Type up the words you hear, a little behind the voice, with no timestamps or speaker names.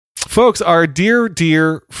Folks, our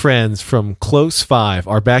dear friends from Close 5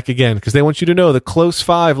 are back again because they want you to know that Close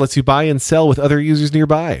 5 lets you buy and sell with other users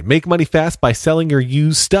nearby. Make money fast by selling your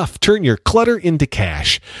used stuff. Turn your clutter into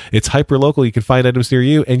cash. It's hyper local. You can find items near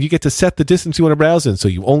you, and you get to set the distance you want to browse in, so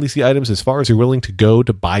you only see items as far as you're willing to go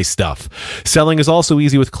to buy stuff. Selling is also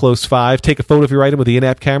easy with Close 5. Take a photo of your item with the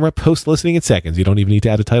in-app camera, post listing in seconds. You don't even need to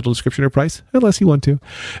add a title, description, or price unless you want to.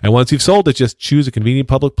 And once you've sold it, just choose a convenient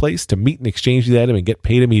public place to meet and exchange the item and get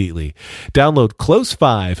paid immediately. Download Close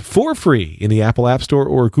 5 for free in the Apple App Store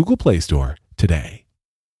or Google Play Store today.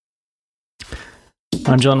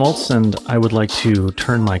 I'm John Moltz, and I would like to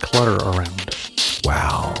turn my clutter around.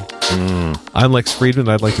 Wow. I'm Lex Friedman.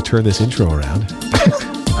 I'd like to turn this intro around.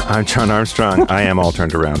 I'm John Armstrong. I am all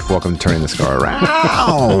turned around. Welcome to Turning this Car Around.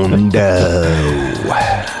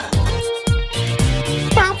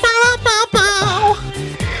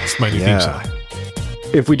 It's my new theme song.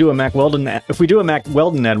 If we do a Mac Weldon ad,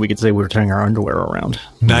 we could say we're turning our underwear around.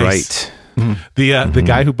 Nice. Right. The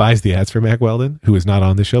guy who buys the ads for Mac Weldon, who is not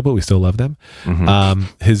on the show, but we still love them.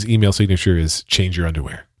 His email signature is "change your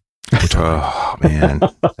underwear." Oh man,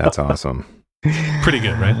 that's awesome. Pretty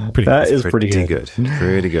good, right? Pretty good.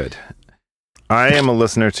 Pretty good. I am a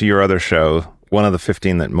listener to your other show, one of the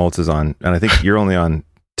 15 that Moltz is on, and I think you're only on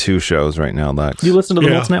 2 shows right now, Lex. You listen to the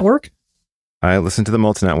Moltz Network? I listened to the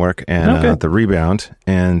Moltz Network and The Rebound,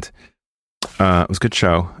 and it was a good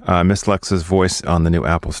show. I missed Lex's voice on the new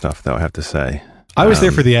Apple stuff, though, I have to say. I was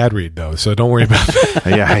there for the ad read, though, so don't worry about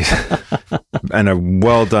that. And a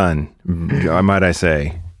well done, might I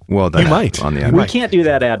say. Well done. You might. On the ad. We can't do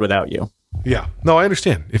that ad without you. Yeah. No, I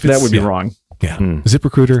understand. If that would be wrong. Yeah.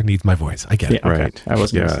 ZipRecruiter needs my voice. I get it. Okay. Right. I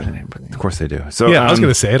was going to say that. Of course they do. So I was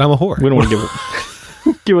going to say it. I'm a whore. We don't want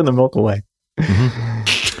to giving the milk away.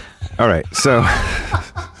 All right. So.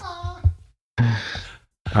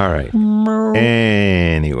 All right.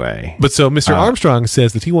 Anyway. But so Mr. Armstrong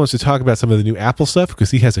says that he wants to talk about some of the new Apple stuff because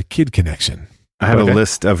he has a kid connection. I have a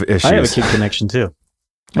list of issues. I have a kid connection too.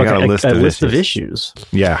 I got a list of issues.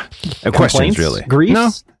 Yeah. Questions, really.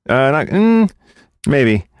 Griefs? No.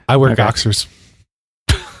 Maybe. I wear Goxers.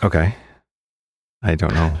 Okay. I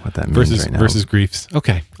don't know what that means right now. Versus griefs.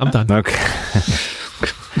 Okay. I'm done. Okay.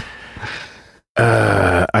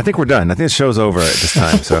 I think we're done. I think the show's over at this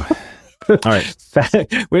time, so... All right.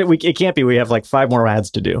 It can't be. We have like 5 more ads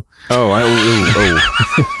to do.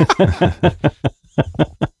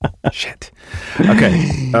 Shit. Okay.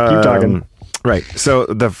 Keep talking. Right. So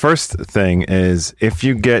the first thing is if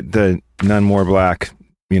you get the None More Black,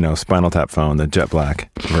 Spinal Tap phone, the jet black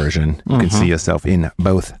version, you can see yourself in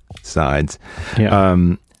both sides. Yeah.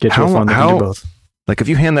 Get your phone that can do both. Like if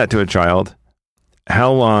you hand that to a child,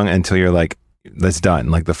 how long until you're like, that's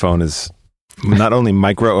done? Like the phone is not only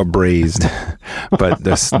micro abrased, but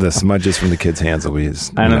the smudges from the kids' hands will be.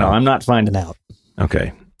 I don't know. I'm not finding out.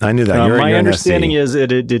 Okay, I knew that. My understanding is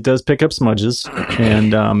it does pick up smudges,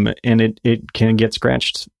 and it can get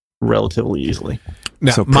scratched relatively easily.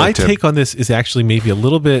 Now, so my take on this is actually maybe a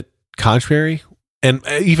little bit contrary, and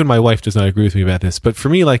even my wife does not agree with me about this. But for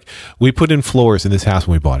me, like we put in floors in this house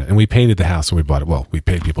when we bought it, and we painted the house when we bought it. Well, we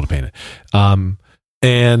paid people to paint it,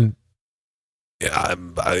 and.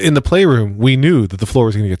 In the playroom, we knew that the floor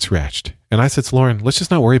was going to get scratched. And I said to Lauren, let's just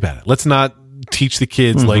not worry about it. Let's not teach the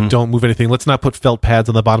kids, like, don't move anything. Let's not put felt pads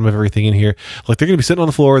on the bottom of everything in here. Like, they're going to be sitting on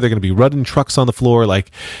the floor. They're going to be running trucks on the floor. Like,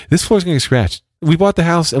 this floor is going to get scratched. We bought the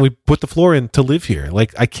house and we put the floor in to live here.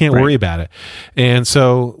 Like, I can't worry about it. And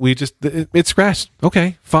so we just, it's scratched.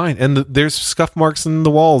 Okay, fine. And there's scuff marks in the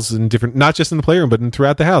walls and different, not just in the playroom, but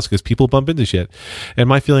throughout the house because people bump into shit. And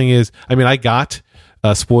my feeling is, I got...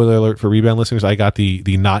 spoiler alert for Rebound listeners, I got the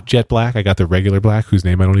not jet black. I got the regular black, whose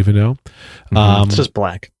name I don't even know. It's just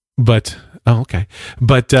black. But, okay.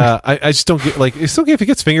 But I just don't get, like, it's okay if it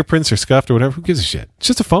gets fingerprints or scuffed or whatever. Who gives a shit? It's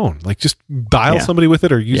just a phone. Like, just dial somebody with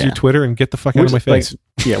it or use your Twitter and get the fuck out of my face.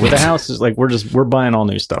 With the house, is like, we're buying all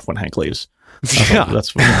new stuff when Hank leaves.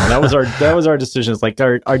 That was our decision. It's like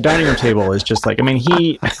our dining room table is just like,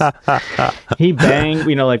 he banged,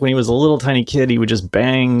 like when he was a little tiny kid, he would just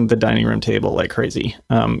bang the dining room table like crazy.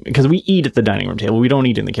 Because we eat at the dining room table. We don't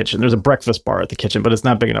eat in the kitchen. There's a breakfast bar at the kitchen, but it's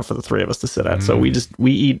not big enough for the 3 of us to sit at. So we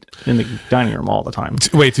eat in the dining room all the time.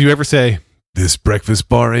 Wait, do you ever say, this breakfast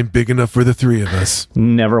bar ain't big enough for the 3 of us?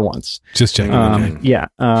 Never once. Just checking. Okay. Yeah.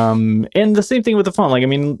 And the same thing with the phone. Like,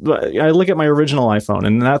 I look at my original iPhone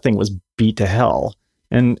and that thing was beat to hell.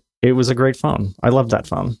 And it was a great phone. I loved that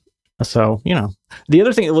phone. So, the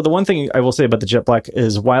other thing, the one thing I will say about the jet black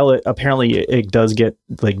is while it does get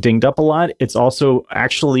like dinged up a lot, it's also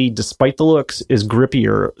actually, despite the looks, is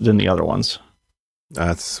grippier than the other ones.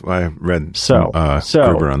 That's why I read So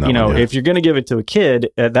Gruber on that one, yeah. if you're going to give it to a kid,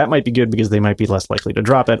 that might be good because they might be less likely to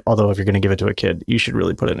drop it. Although if you're going to give it to a kid, you should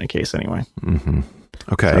really put it in a case anyway. Mm-hmm.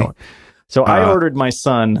 Okay. So I ordered my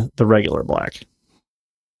son the regular black.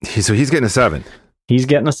 So he's getting a 7. He's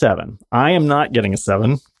getting a 7. I am not getting a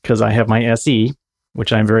 7 because I have my SE,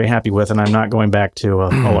 which I'm very happy with, and I'm not going back to a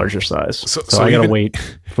larger size. So I got to wait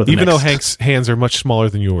for the Even next. though Hank's hands are much smaller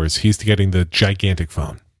than yours, he's getting the gigantic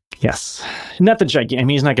phone. Yes. Not the gigantic. I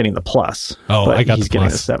mean, he's not getting the plus. Oh, but I got he's the getting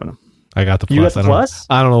plus. a 7. I got the plus. You got the plus?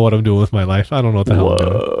 I don't know what I'm doing with my life. I don't know what the hell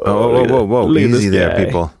I'm doing. Whoa. Look at Easy this there, guy.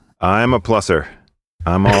 people. I'm a pluser.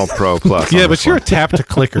 I'm all pro plus. Yeah, on but this you're one. a tap to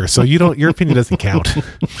clicker, so your opinion doesn't count.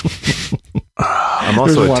 I'm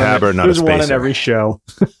also a tabber, not a There's spacer. one in every show.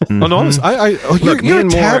 Oh no, Look, me you're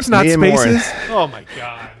and tabs, Warren- not me and Warren- spaces. Oh my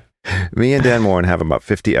god. Me and Dan Warren have about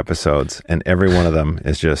 50 episodes, and every one of them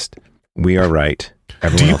is just, we are right.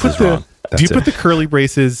 Everyone else is wrong. Do you That's put the curly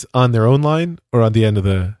braces on their own line or on the end of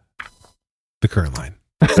the current line?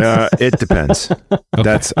 It depends.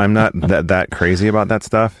 Okay. I'm not that crazy about that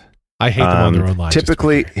stuff. I hate them on their own line.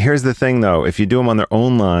 Typically, here's the thing though: if you do them on their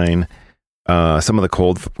own line, some of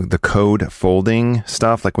the code folding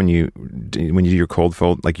stuff, like when you do your cold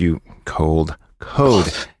fold, like you code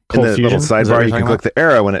in the Fusion? little Is that what sidebar, you're you can talking click the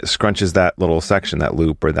arrow and it scrunches that little section, that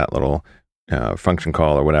loop, or that little function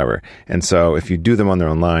call or whatever. And so, if you do them on their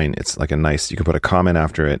own line, it's like you can put a comment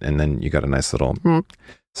after it, and then you got a nice little.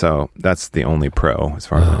 So that's the only pro as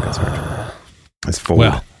far as I'm concerned. It's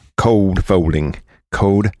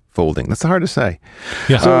code folding. That's hard to say.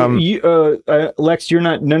 Yeah. So Lex,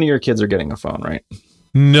 none of your kids are getting a phone, right?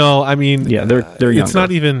 No, I mean, Yeah, they're younger. it's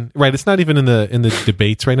not even right. It's not even in the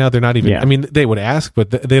debates right now. They're not even. Yeah. I mean, they would ask, but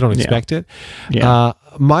they don't expect it. Yeah.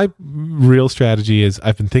 My real strategy is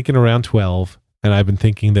I've been thinking around 12, and I've been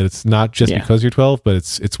thinking that it's not just because you're 12, but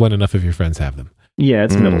it's when enough of your friends have them. Yeah,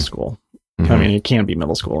 it's middle school. Mhm. I mean, it can be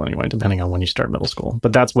middle school anyway, depending on when you start middle school.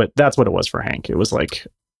 But that's what it was for Hank. It was like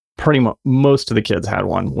pretty much most of the kids had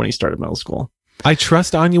one when he started middle school. I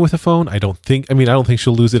trust Anya with a phone. I don't think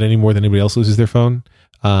she'll lose it any more than anybody else loses their phone.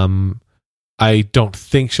 I don't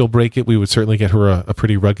think she'll break it. We would certainly get her a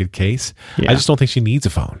pretty rugged case. Yeah. I just don't think she needs a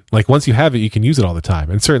phone. Like once you have it, you can use it all the time.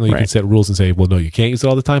 And certainly you can Right. set rules and say, well, no, you can't use it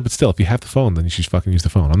all the time. But still, if you have the phone, then you should fucking use the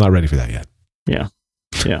phone. I'm not ready for that yet. Yeah.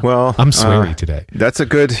 Well, I'm sweary today. that's a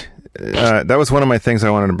good. That was one of my things I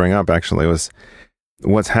wanted to bring up. Actually, was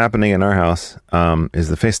what's happening in our house is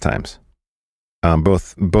the FaceTimes.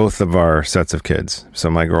 Both of our sets of kids, so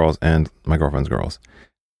my girls and my girlfriend's girls,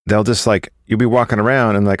 they'll just like you'll be walking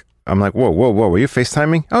around and like I'm like whoa, were you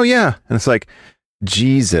FaceTiming? Oh yeah, and it's like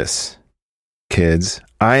Jesus, kids.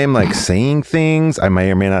 I am like saying things. I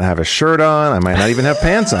may or may not have a shirt on. I might not even have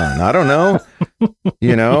pants on. I don't know.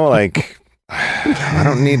 Like I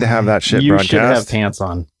don't need to have that shit You broadcast. should have pants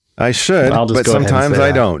on. I should, I'll just but go ahead and sometimes say I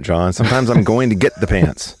that. don't, John. Sometimes I'm going to get the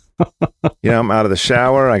pants. I'm out of the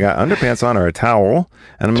shower. I got underpants on or a towel,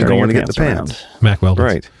 and I'm Turning going your to get the pants. around. Mac Weldon.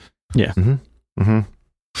 Right. Yeah. Mm-hmm.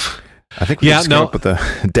 I think we just came up with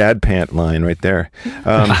the dad pant line right there.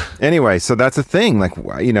 Anyway, so that's a thing. Like,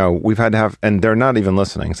 we've had to have, and they're not even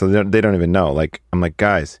listening, so they don't even know. Like, I'm like,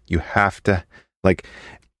 guys, you have to, like,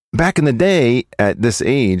 back in the day at this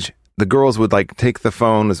age, the girls would like take the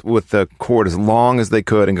phone with the cord as long as they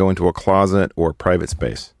could and go into a closet or private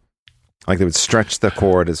space. Like they would stretch the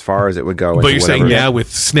cord as far as it would go. But into you're saying whatever. now with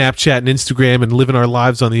Snapchat and Instagram and living our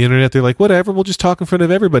lives on the internet, they're like, whatever, we'll just talk in front of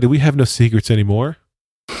everybody. We have no secrets anymore.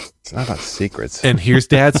 It's not about secrets. And here's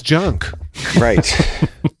dad's junk. Right.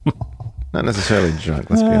 Not necessarily junk,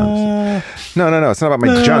 let's be honest. No. It's not about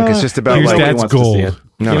my junk. It's just about Here's like dad's wants to see gold. it.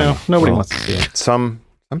 No, Nobody well, wants to see it. Some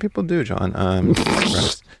people do, John.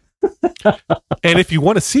 Rest. And if you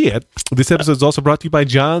want to see it, this episode is also brought to you by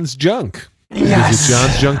John's Junk. Yes.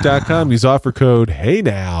 Visit johnsjunk.com. Use offer code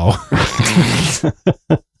HeyNow.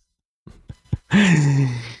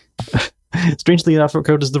 Strangely enough, our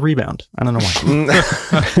code is the rebound. I don't know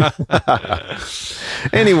why.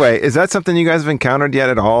 Anyway, is that something you guys have encountered yet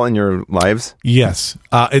at all in your lives? Yes.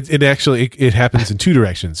 It actually happens in two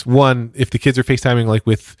directions. One, if the kids are FaceTiming like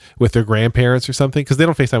with their grandparents or something, because they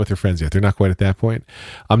don't FaceTime with their friends yet. They're not quite at that point.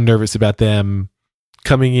 I'm nervous about them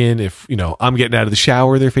coming in. If, I'm getting out of the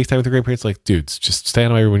shower, they're FaceTiming with their grandparents. Like, dudes, just stay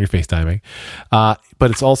out of my room when you're FaceTiming. But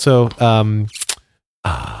it's also,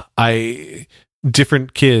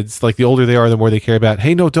 different kids, like the older they are, the more they care about,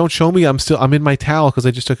 hey, no, don't show me. I'm in my towel because I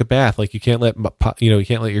just took a bath. Like you can't let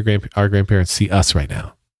our grandparents see us right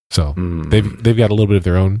now. So they've got a little bit of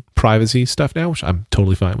their own privacy stuff now, which I'm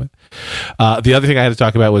totally fine with. The other thing I had to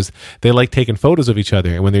talk about was they like taking photos of each other,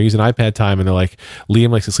 and when they're using iPad time and they're like,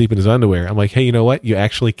 Liam likes to sleep in his underwear, I'm like, hey, you know what? You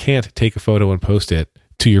actually can't take a photo and post it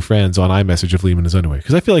to your friends on iMessage of Liam in his underwear,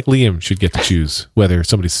 because I feel like Liam should get to choose whether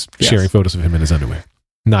somebody's sharing photos of him in his underwear,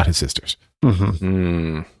 not his sisters.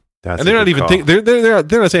 Mm-hmm. And they're not even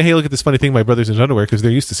they're not saying, hey, look at this funny thing my brother's in his underwear, because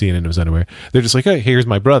they're used to seeing it in his underwear. They're just like, hey, here's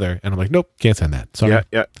my brother, and I'm like, nope, can't send that. Sorry.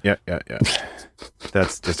 Yeah.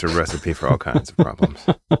 That's just a recipe for all kinds of problems.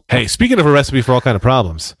 Hey, speaking of a recipe for all kinds of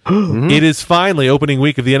problems, it is finally opening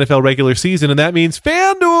week of the NFL regular season, and that means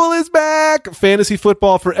FanDuel is back! Fantasy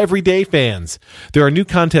football for everyday fans. There are new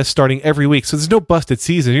contests starting every week, so there's no busted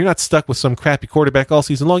season. You're not stuck with some crappy quarterback all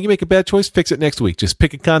season long. You make a bad choice, fix it next week. Just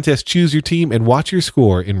pick a contest, choose your team, and watch your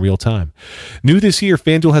score in real time. New this year,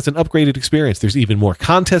 FanDuel has an upgraded experience. There's even more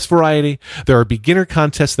contest variety. There are beginner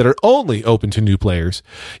contests that are only open to new players.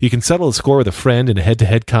 You can settle a score with a friend in a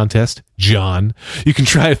head-to-head contest, John. You can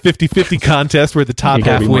try a 50-50 contest where the top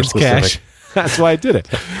half wins cash. That's why I did it.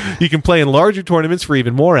 You can play in larger tournaments for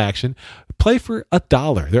even more action. Play for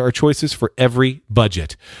 $1. There are choices for every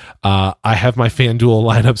budget. I have my FanDuel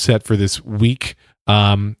lineup set for this week.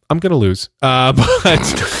 I'm going to lose, but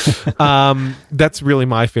that's really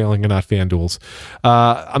my failing and not FanDuel's.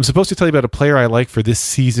 I'm supposed to tell you about a player I like for this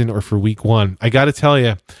season or for week one. I got to tell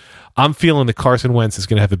you, I'm feeling that Carson Wentz is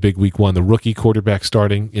going to have a big week one. The rookie quarterback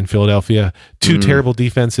starting in Philadelphia. Two terrible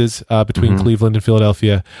defenses between Cleveland and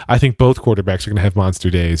Philadelphia. I think both quarterbacks are going to have monster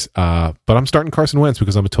days. But I'm starting Carson Wentz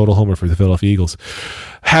because I'm a total homer for the Philadelphia Eagles.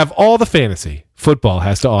 Have all the fantasy football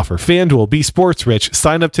has to offer. FanDuel, be sports rich.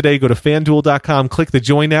 Sign up today. Go to FanDuel.com, click the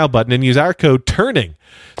Join Now button, and use our code TURNING.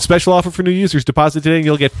 Special offer for new users. Deposit today and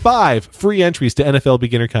you'll get 5 free entries to NFL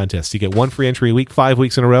beginner contests. You get 1 free entry a week, 5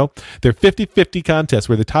 weeks in a row. They're 50-50 contests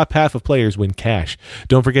where the top half of players win cash.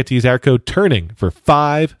 Don't forget to use our code TURNING for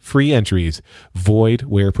 5 free entries. Void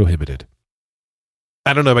where prohibited.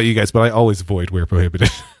 I don't know about you guys, but I always void where prohibited.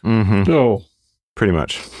 Oh, pretty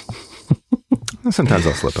much. Sometimes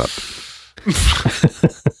I'll slip up.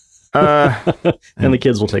 And the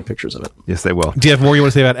kids will take pictures of it. Yes, they will. Do you have more you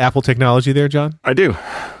want to say about Apple technology there, John? I do.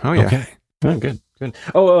 Oh, yeah. Okay. Oh, good.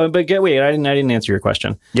 Oh, but wait, I didn't answer your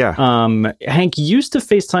question. Yeah. Hank used to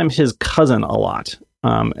FaceTime his cousin a lot.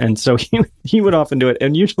 And so he would often do it.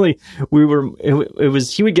 And usually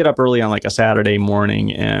he would get up early on like a Saturday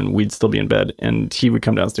morning and we'd still be in bed, and he would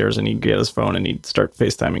come downstairs and he'd get his phone and he'd start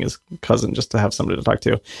FaceTiming his cousin just to have somebody to talk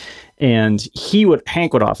to. And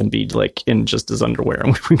Hank would often be like in just his underwear,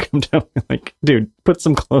 and we would come down like, dude, put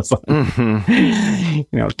some clothes on.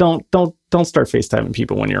 Don't start FaceTiming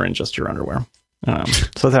people when you're in just your underwear.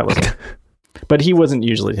 So that was it. But he wasn't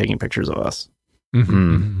usually taking pictures of us.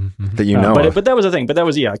 That you know, but that was the thing. But that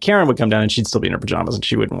was Karen would come down and she'd still be in her pajamas, and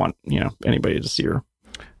she wouldn't want anybody to see her.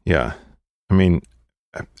 Yeah, I mean,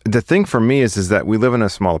 the thing for me is that we live in a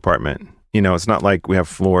small apartment. It's not like we have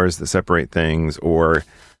floors that separate things,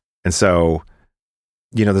 and so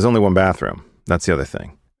there's only one bathroom. That's the other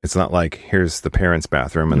thing. It's not like here's the parents'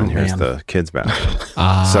 bathroom and then here's the kids'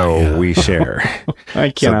 bathroom. We share. I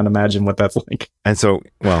cannot imagine what that's like. And so,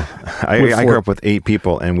 I grew up with 8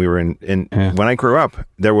 people, and we were in when I grew up,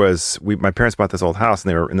 my parents bought this old house, and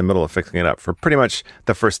they were in the middle of fixing it up for pretty much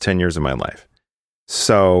the first 10 years of my life.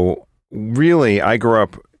 So really, I grew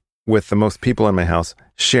up with the most people in my house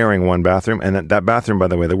sharing one bathroom. And that bathroom, by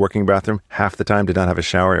the way, the working bathroom, half the time did not have a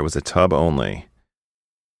shower. It was a tub only.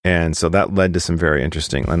 And so that led to some very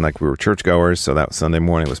interesting, and we were churchgoers, so that Sunday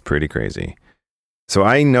morning was pretty crazy. So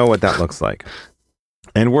I know what that looks like.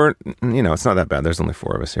 And we're, it's not that bad. There's only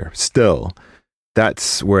 4 of us here. Still,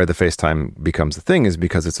 that's where the FaceTime becomes the thing, is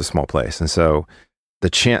because it's a small place. And so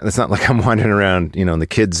it's not like I'm wandering around, in the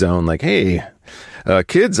kids zone, like, hey,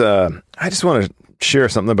 kids, I just want to share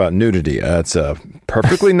something about nudity. It's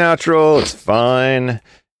perfectly natural. It's fine.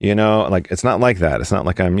 It's not like that. It's not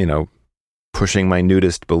like I'm, pushing my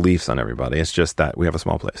nudist beliefs on everybody. It's just that we have a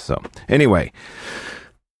small place. So anyway,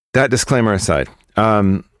 that disclaimer aside,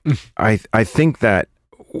 I think that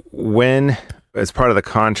when, as part of the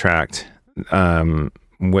contract,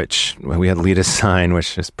 which we had Lita sign,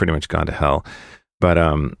 which has pretty much gone to hell, but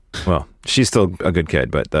she's still a good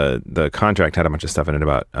kid, but the contract had a bunch of stuff in it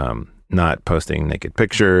about not posting naked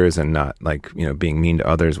pictures and not being mean to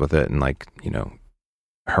others with it and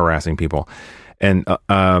harassing people. And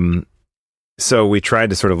so we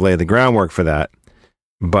tried to sort of lay the groundwork for that.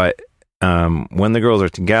 But when the girls are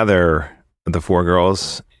together, the 4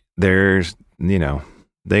 girls, there's,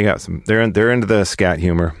 they got some, they're into the scat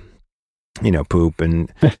humor, poop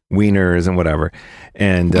and wieners and whatever.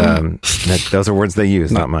 And those are words they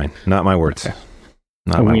use, not mine, not my words.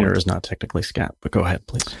 A wiener is not technically scat, but go ahead,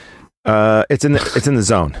 please. It's in the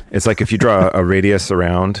zone. It's like if you draw a radius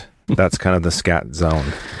around, that's kind of the scat zone.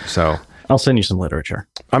 So I'll send you some literature.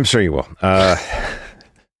 I'm sure you will.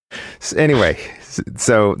 Anyway,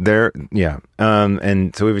 so there, yeah.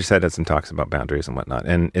 And so we've just had some talks about boundaries and whatnot,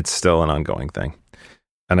 and it's still an ongoing thing.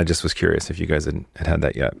 And I just was curious if you guys had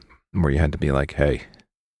that yet, where you had to be like, hey.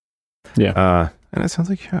 Yeah. And it sounds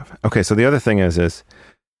like you have. Okay, so the other thing is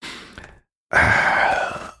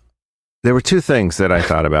there were two things that I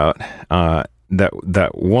thought about.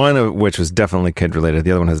 That one of which was definitely kid related.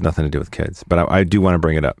 The other one has nothing to do with kids, but I do want to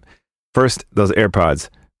bring it up. First, those AirPods,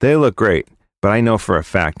 they look great, but I know for a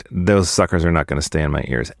fact those suckers are not going to stay in my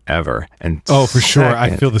ears ever. And for sure,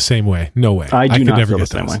 I feel the same way. No way, I do not feel the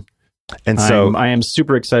same way. And so I am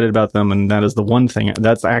super excited about them, and that is the one thing.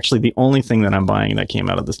 That's actually the only thing that I'm buying that came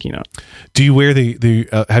out of this keynote. Do you wear the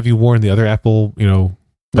have you worn the other Apple? Buds?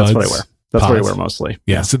 That's what I wear. That's Pods? what I wear mostly.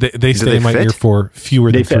 Yeah, so they stay in my ear for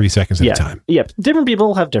fewer than 3 seconds at a time. Yeah, different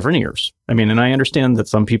people have different ears. I mean, and I understand that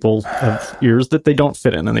some people have ears that they don't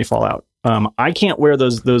fit in and they fall out. I can't wear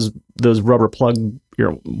those rubber plug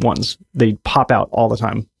ear ones. They pop out all the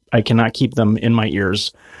time. I cannot keep them in my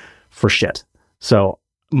ears for shit. So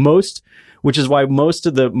which is why most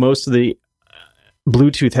of the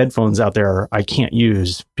Bluetooth headphones out there I can't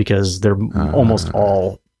use, because they're almost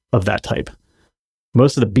all of that type.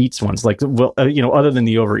 Most of the Beats ones, other than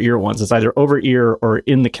the over-ear ones, it's either over-ear or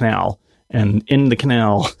in the canal, and in the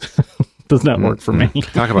canal does not work for me.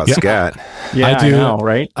 Talk about scat. Yeah, I know,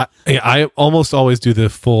 right? I almost always do the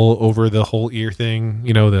full over the whole ear thing,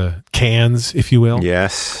 the cans, if you will.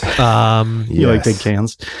 Yes. You like big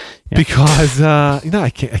cans? Yeah. Because, I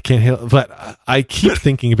can't handle it. But I keep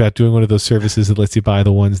thinking about doing one of those services that lets you buy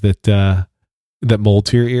the ones that mold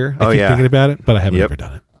to your ear. I keep thinking about it, but I haven't ever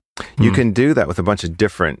done it. You can do that with a bunch of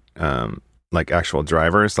different, actual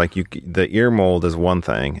drivers. Like the ear mold is one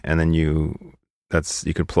thing, and then you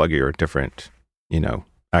could plug your different,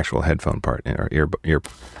 actual headphone part or ear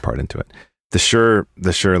part into it. The Shure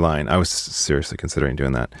line. I was seriously considering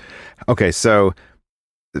doing that. Okay, so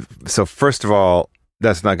first of all,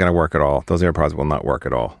 that's not going to work at all. Those AirPods will not work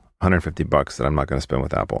at all. $150 that I'm not going to spend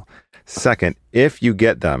with Apple. Second, if you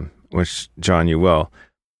get them, which John, you will.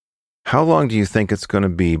 How long do you think it's going to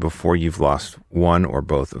be before you've lost one or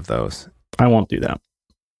both of those? I won't do that.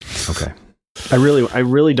 Okay. I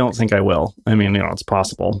really don't think I will. I mean, it's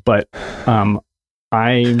possible, but I'm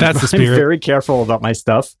very careful about my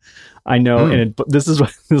stuff. I know, and this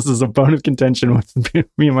is a bone of contention with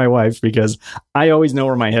me and my wife, because I always know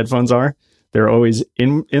where my headphones are. They're always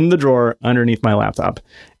in the drawer underneath my laptop.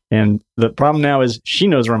 And the problem now is she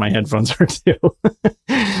knows where my headphones are too.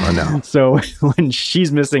 Oh, no. So when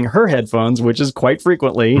she's missing her headphones, which is quite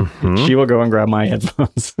frequently, she will go and grab my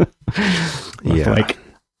headphones. Yeah.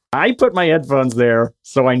 I put my headphones there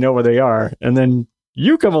so I know where they are, and then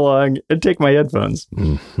you come along and take my headphones.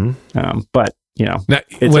 But now,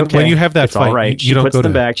 it's okay. When you have that it's fight, all right. you don't puts go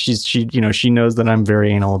them back. She knows that I'm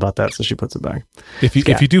very anal about that, so she puts it back. If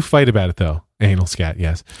you do fight about it, though, anal scat,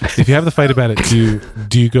 yes. If you have the fight about it,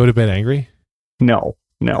 do you go to bed angry? No.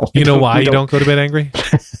 You know why you don't go to bed angry?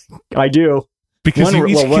 I do. Because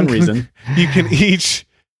one reason. You can each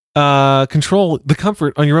control the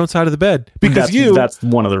comfort on your own side of the bed, because that's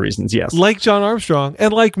one of the reasons. Yes, like John Armstrong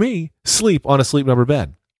and like me, sleep on a Sleep Number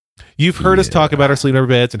bed. You've heard us talk about our Sleep Number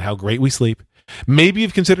beds and how great we sleep. Maybe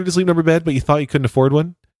you've considered a Sleep Number bed, but you thought you couldn't afford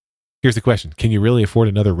one. Here's the question. Can you really afford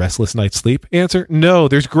another restless night's sleep? Answer, no.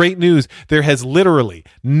 There's great news. There has literally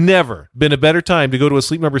never been a better time to go to a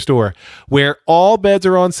Sleep Number store where all beds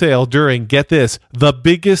are on sale during, get this, the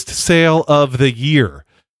biggest sale of the year.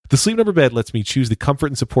 The Sleep Number bed lets me choose the comfort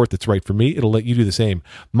and support that's right for me. It'll let you do the same.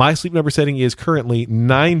 My Sleep Number setting is currently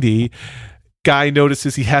 90. Guy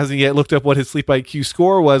notices he hasn't yet looked up what his Sleep IQ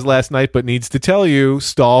score was last night, but needs to tell you,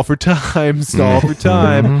 stall for time. My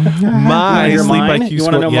Sleep IQ you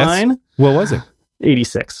score. Want to know mine? What was it?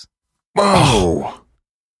 86. Whoa.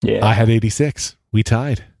 Yeah. I had 86. We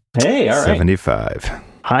tied. Hey, all right. 75.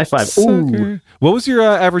 High five. Ooh. What was your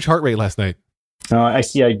average heart rate last night? I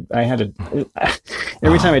see. I had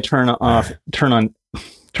every time I turn off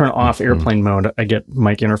airplane mode, I get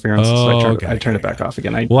mic interference. So I turn it back off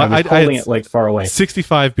again. I was holding it far away.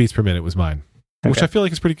 65 beats per minute was mine, which I feel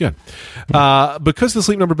like is pretty good. Because the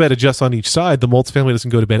Sleep Number bed adjusts on each side, the Moltz family doesn't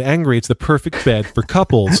go to bed angry. It's the perfect bed for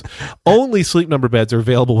couples. Only Sleep Number beds are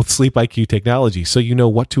available with Sleep IQ technology, so you know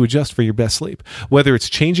what to adjust for your best sleep. Whether it's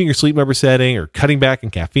changing your Sleep Number setting or cutting back on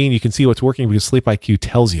caffeine, you can see what's working because Sleep IQ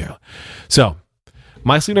tells you. So,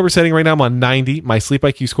 My Sleep Number setting right now, I'm on 90. My Sleep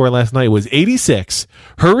IQ score last night was 86.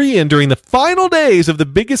 Hurry in during the final days of the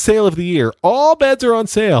biggest sale of the year. All beds are on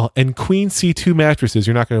sale, and Queen C2 mattresses,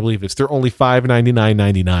 you're not going to believe this, they're only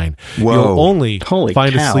 $599.99. Whoa. You'll only Holy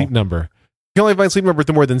find cow. a Sleep Number. You can only find Sleep Number at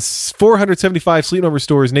the more than 475 Sleep Number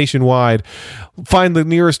stores nationwide. Find the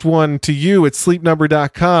nearest one to you at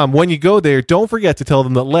sleepnumber.com. When you go there, don't forget to tell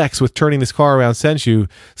them that Lex with Turning This Car Around sent you.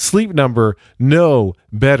 Sleep Number, know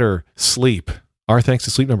better sleep. Our thanks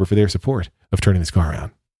to Sleep Number for their support of Turning This Car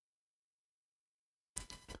Around.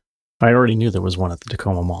 I already knew there was one at the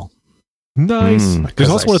Tacoma Mall. Nice. There's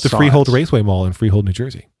also one at the saw Freehold it. Raceway Mall in Freehold, New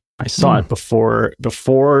Jersey. I saw it before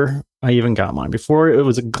I even got mine. Before it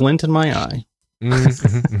was a glint in my eye.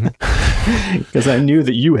 Because I knew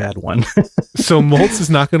that you had one. So Moltz is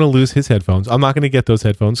not going to lose his headphones. I'm not going to get those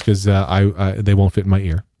headphones because they won't fit in my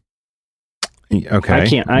ear. Okay.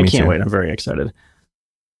 I can't wait. I'm very excited.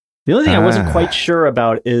 The only thing I wasn't quite sure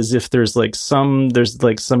about is if there's some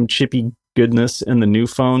chippy goodness in the new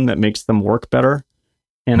phone that makes them work better.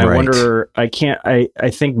 And I wonder, I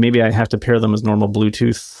think maybe I have to pair them as normal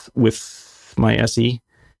Bluetooth with my SE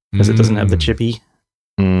because it doesn't have the chippy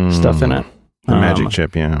stuff in it. The magic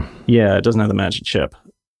chip, yeah. Yeah, it doesn't have the magic chip.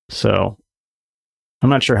 So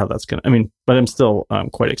I'm not sure how that's going to, but I'm still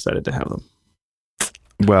quite excited to have them.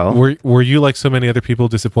 Well, were you like so many other people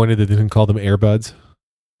disappointed that they didn't call them AirBuds?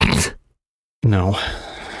 No.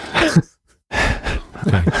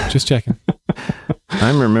 Okay, just checking.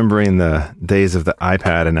 I'm remembering the days of the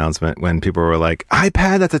iPad announcement when people were like,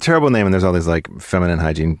 iPad, that's a terrible name. And there's all these like feminine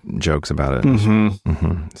hygiene jokes about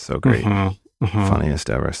it. So great. Funniest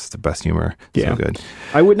ever. It's the best humor. Yeah. So good.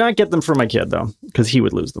 I would not get them for my kid though, because he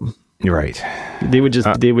would lose them. You're right. They would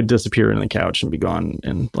they would disappear in the couch and be gone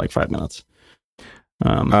in like 5 minutes.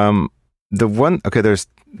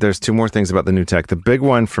 There's two more things about the new tech. The big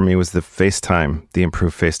one for me was the FaceTime, the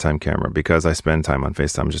improved FaceTime camera, because I spend time on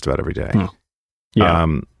FaceTime just about every day. Yeah.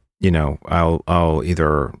 I'll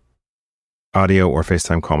either audio or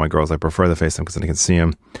FaceTime call my girls. I prefer the FaceTime because then I can see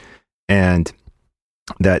them. And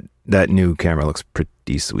that new camera looks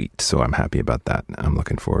pretty sweet. So I'm happy about that. I'm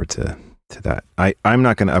looking forward to that. I'm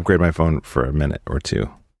not going to upgrade my phone for a minute or two.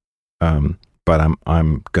 But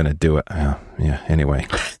I'm going to do it. Anyway,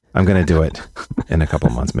 I'm going to do it in a couple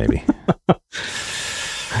months, maybe.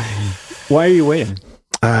 Why are you waiting?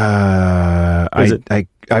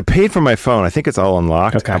 I paid for my phone. I think it's all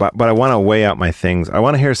unlocked. Okay. But I want to weigh out my things. I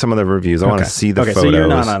want to hear some of the reviews. I want to see the photos. So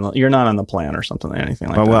you're not on the plan or something, anything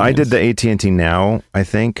like that. Well, I did the AT&T Now, I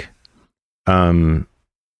think, and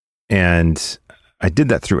I did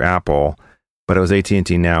that through Apple, but it was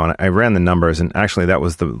AT&T Now, and I ran the numbers, and actually that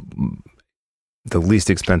was the least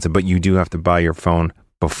expensive. But you do have to buy your phone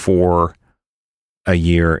before a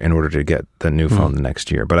year in order to get the new phone the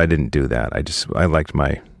next year. But I didn't do that. I liked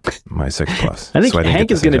my 6 Plus. I think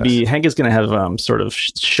Hank is going to have sort of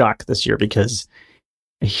shock this year because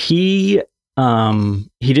he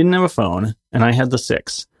didn't have a phone and I had the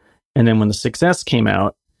 6. And then when the 6S came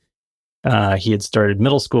out, he had started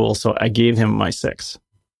middle school. So I gave him my 6.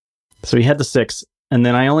 So he had the 6 and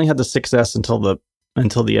then I only had the 6S until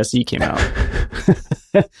the SE came out.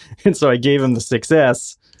 And so I gave him the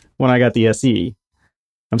 6S when I got the SE.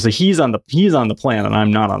 So he's on the plan and I'm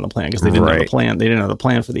not on the plan because they didn't have the plan. They didn't have the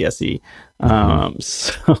plan for the SE.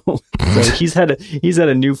 So he's had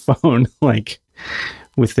a new phone like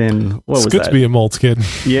within it's good to be a Moltz kid.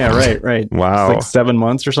 Yeah, right. Wow, it's like 7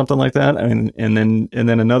 months or something like that. And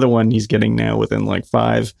then another one he's getting now within like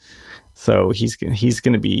 5. So he's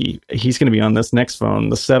gonna be on this next phone,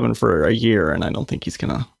 the 7, for a year, and I don't think he's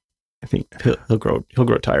gonna. I think he'll grow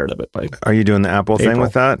tired of it by. Are you doing the Apple thing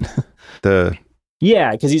with that?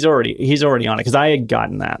 Yeah, because he's already on it. Because I had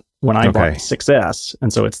gotten that when I bought the 6S,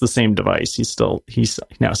 and so it's the same device. So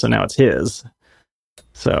now it's his.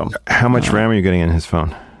 So how much RAM are you getting in his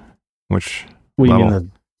phone? Which what do you level?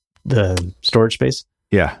 mean the storage space?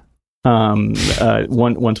 Yeah,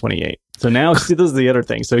 128. So now see, this is the other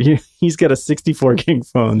thing. So he's got a 64 gig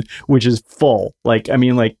phone, which is full. Like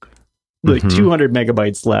 200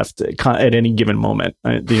 megabytes left at any given moment.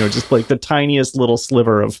 Just like the tiniest little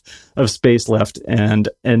sliver of space left, and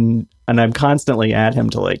I'm constantly at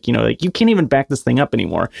him to you can't even back this thing up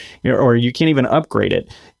anymore, or you can't even upgrade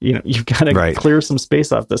it. You've got to clear some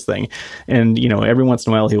space off this thing, and every once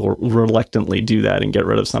in a while he will reluctantly do that and get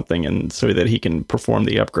rid of something, and so that he can perform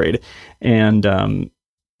the upgrade. And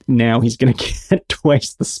now he's going to get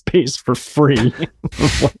twice the space for free.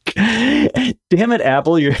 Like, damn it,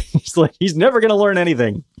 Apple! He's never going to learn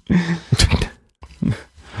anything.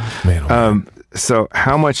 Man, so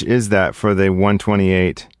how much is that for the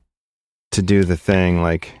 128 to do the thing?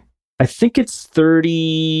 Like, I think it's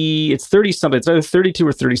 30. It's 30 something. It's either 32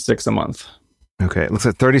 or 36 a month. Okay, it looks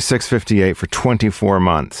like $36.58 for 24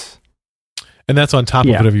 months. And that's on top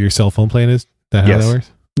of whatever your cell phone plan is? That how that works?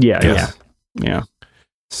 Yeah.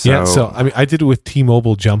 So I mean, I did it with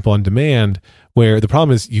T-Mobile Jump on Demand, where the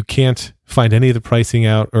problem is you can't find any of the pricing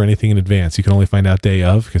out or anything in advance. You can only find out day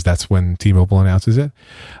of, because that's when T-Mobile announces it.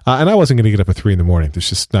 And I wasn't going to get up at 3 a.m. That's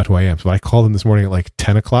just not who I am. So I called them this morning at like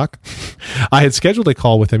 10 o'clock. I had scheduled a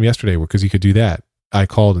call with them yesterday because you could do that. I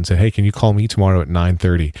called and said, hey, can you call me tomorrow at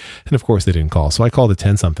 9:30? And of course they didn't call. So I called at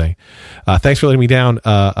 10 something. Thanks for letting me down.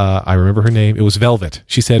 I remember her name. It was Velvet.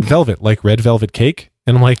 She said, velvet, like red velvet cake.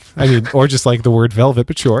 And I'm like, I mean, or just like the word velvet,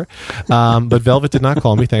 but sure. But Velvet did not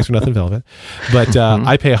call me. Thanks for nothing, Velvet. But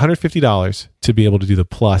I pay $150 to be able to do the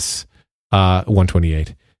plus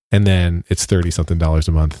 128. And then it's $30 something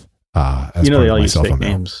a month. As they all use cell fake phone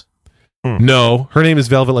names. No, her name is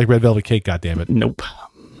Velvet, like red velvet cake. God damn it. Nope.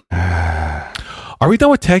 Are we done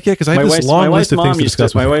with tech yet? Because I have this long list of things to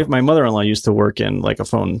discuss. My mother-in-law used to work in like a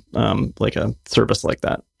phone, like a service like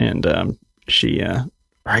that, and she,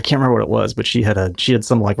 I can't remember what it was, but she had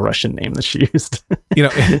some like Russian name that she used.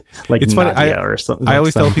 Like it's Nadia funny. or something. I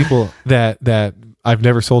always tell people that I've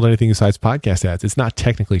never sold anything besides podcast ads. It's not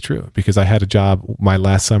technically true because I had a job my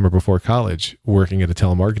last summer before college working at a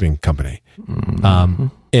telemarketing company.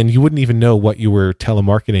 And you wouldn't even know what you were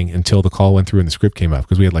telemarketing until the call went through and the script came up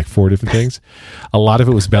because we had like 4 different things. A lot of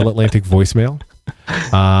it was Bell Atlantic voicemail.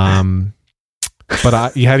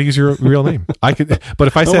 But you had to use your real name. I could, but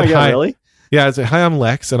if I said hi, really? Yeah, I'd say, hi, I'm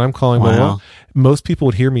Lex, and I'm calling. Wow. Most people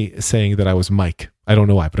would hear me saying that I was Mike. I don't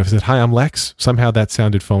know why, but if I said, hi, I'm Lex, somehow that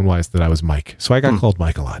sounded phone-wise that I was Mike. So I got called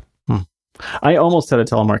Mike a lot. I almost had a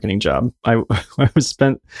telemarketing job. I was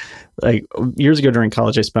spent like years ago during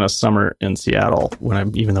college. I spent a summer in Seattle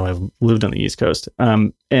even though I've lived on the East Coast.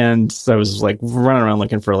 And so I was like running around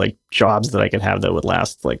looking for like jobs that I could have that would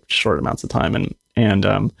last like short amounts of time. And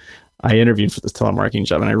I interviewed for this telemarketing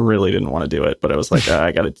job and I really didn't want to do it, but I was like,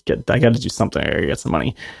 I got to do something. I got to get some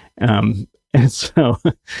money. And so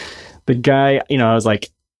the guy, I was like,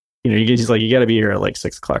 he's like, you got to be here at like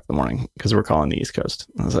 6 o'clock in the morning because we're calling the East Coast.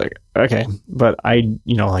 I was like, okay, but I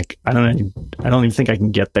don't even think I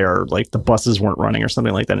can get there. Like the buses weren't running or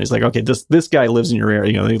something like that. And he's like, okay, this guy lives in your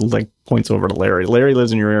area. He like points over to Larry. Larry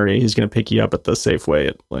lives in your area. He's going to pick you up at the Safeway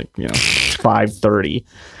at like 5:30.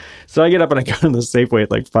 So I get up and I go to the Safeway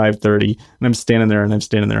at like 5:30 and I'm standing there and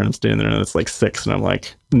it's like 6 and I'm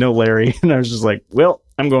like, no Larry. And I was just like, well,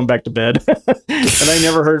 I'm going back to bed. And I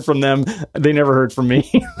never heard from them. They never heard from me.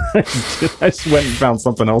 I just went and found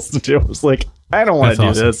something else to do. I was like, I don't want to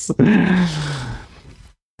do this.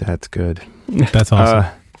 That's good. That's awesome.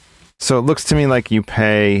 So it looks to me like you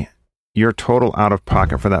pay your total out of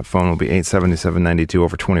pocket for that phone will be $877.92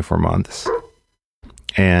 over 24 months.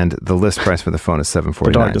 And the list price for the phone is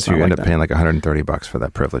 $749. So you end up paying like $130 for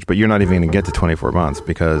that privilege. But you're not even going to get to 24 months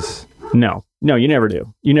because... No, you never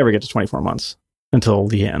do. You never get to 24 months until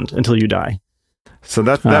the end, until you die. So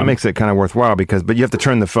that makes it kind of worthworthall but you have to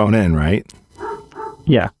turn the phone in, right?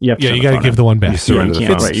 Yeah. You got to give the one back. You surrender the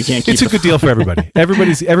phone. Right, you can't it's a good deal for everybody.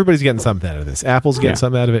 Everybody's getting something out of this. Apple's getting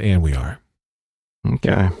something out of it, and we are.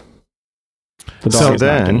 Okay. So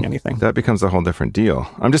then that becomes a whole different deal.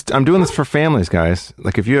 I'm doing this for families, guys.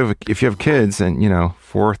 Like if you have kids and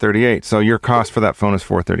 $438. So your cost for that phone is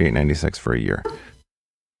 $438.96 for a year.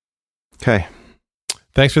 Okay.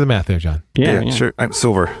 Thanks for the math there, John. Yeah. Sure.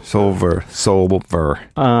 Silver.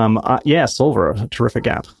 Yeah, Silver, a terrific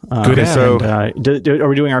app. Good app. So, are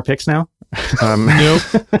we doing our picks now? Nope.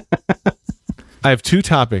 I have 2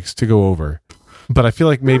 topics to go over, but I feel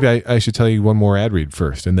like maybe I should tell you one more ad read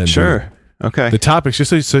first, and then sure. Okay. The topics,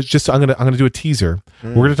 just I'm gonna do a teaser.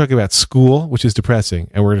 We're gonna talk about school, which is depressing,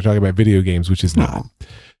 and we're gonna talk about video games, which is not.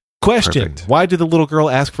 Question: Perfect. Why did the little girl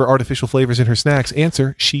ask for artificial flavors in her snacks?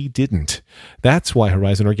 Answer: she didn't. That's why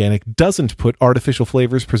Horizon Organic doesn't put artificial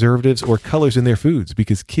flavors, preservatives, or colors in their foods,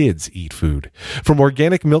 because kids eat food. From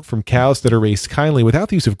organic milk from cows that are raised kindly without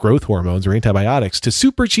the use of growth hormones or antibiotics to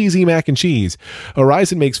super cheesy mac and cheese,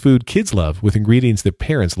 Horizon makes food kids love with ingredients that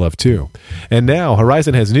parents love too. And now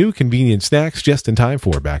Horizon has new convenient snacks just in time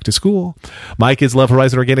for back to school. My kids love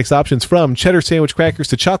Horizon Organic's options from cheddar sandwich crackers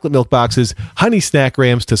to chocolate milk boxes, honey snack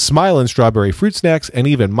grams to Smile and strawberry fruit snacks, and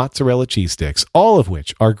even mozzarella cheese sticks, all of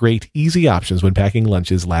which are great, easy options when packing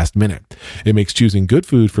lunches last minute. It makes choosing good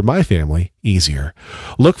food for my family easier.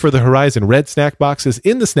 Look for the Horizon red snack boxes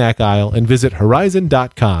in the snack aisle and visit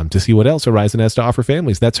Horizon.com to see what else Horizon has to offer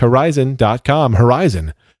families. That's Horizon.com.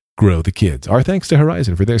 Horizon, grow the kids. Our thanks to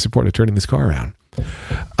Horizon for their support of turning this car around.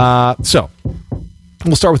 So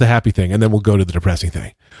we'll start with the happy thing and then we'll go to the depressing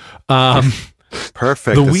thing.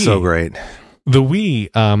 Perfect. The That's Wii. so great. The Wii,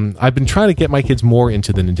 I've been trying to get my kids more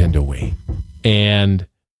into the Nintendo Wii. And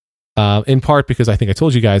in part because I think I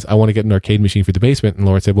told you guys I want to get an arcade machine for the basement. And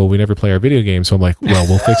Lauren said, well, we never play our video games. So I'm like, well,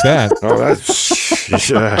 we'll fix that. Oh,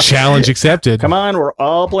 that's Challenge accepted. Come on, we're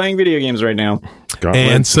all playing video games right now.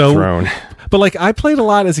 And so, thrown. but like I played a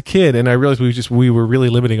lot as a kid, and I realized we were really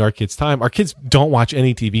limiting our kids' time. Our kids don't watch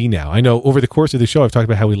any TV now. I know over the course of the show, I've talked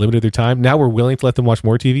about how we limited their time. Now we're willing to let them watch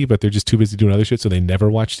more TV, but they're just too busy doing other shit, so they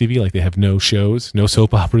never watch TV. Like they have no shows, no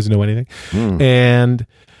soap operas, no anything. And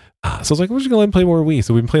so I was like, we're just gonna let them play more Wii.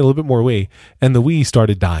 So we've been playing a little bit more Wii, and the Wii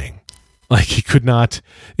started dying. Like he could not.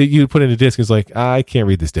 You put in a disc, it's like I can't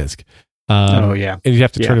read this disc. Oh yeah, and you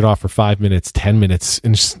have to turn it off for 5 minutes, 10 minutes,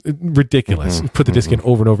 and just ridiculous. Put the disc in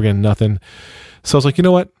over and over again, nothing. So I was like, you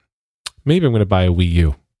know what? Maybe I'm going to buy a Wii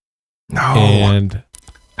U. No. And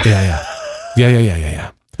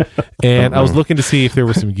yeah. And I was looking to see if there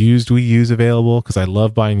were some used Wii U's available because I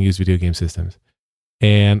love buying used video game systems.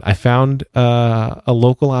 And I found a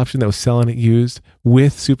local option that was selling it used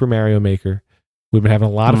with Super Mario Maker. We've been having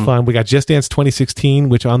a lot of fun. We got Just Dance 2016,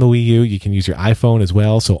 which on the Wii U, you can use your iPhone as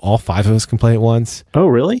well. So all 5 of us can play at once. Oh,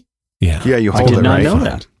 really? Yeah. Yeah, you I hold did it, not right? know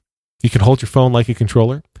that. You can hold your phone like a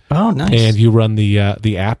controller. Oh, nice. And you run the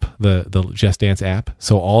app, the Just Dance app.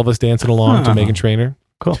 So all of us dancing along to Meghan Trainor.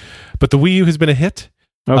 Cool. But the Wii U has been a hit.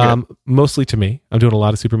 Okay. Mostly to me. I'm doing a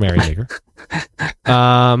lot of Super Mario Maker.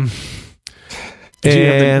 Do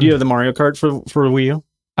you have the Mario Kart for Wii U?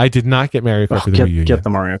 I did not get Mario Kart for the Wii U. Get the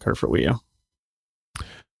Mario Kart for Wii U.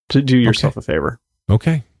 To do yourself a favor.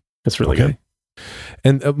 Okay. It's really good.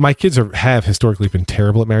 And my kids have historically been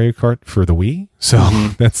terrible at Mario Kart for the Wii. So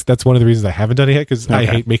that's one of the reasons I haven't done it yet because I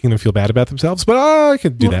hate making them feel bad about themselves. But I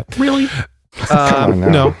can do that. Really? Come on now.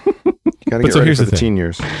 No. Gotta get ready for the teen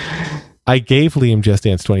years. I gave Liam Just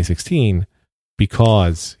Dance 2016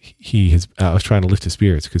 because I was trying to lift his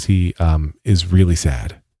spirits because he is really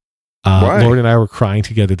sad. Lauren and I were crying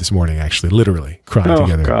together this morning, actually, literally crying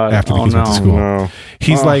together after the kids went to school. No.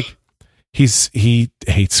 He's like, he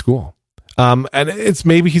hates school. And it's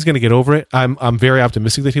maybe he's going to get over it. I'm very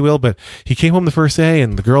optimistic that he will, but he came home the first day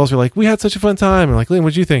and the girls were like, we had such a fun time. And like, Liam,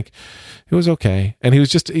 what'd you think? It was okay. And he was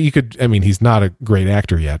just, he's not a great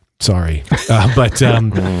actor yet. Sorry. But you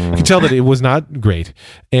can tell that it was not great.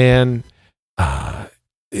 And I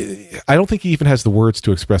don't think he even has the words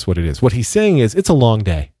to express what it is. What he's saying is it's a long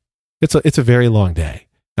day. It's a very long day.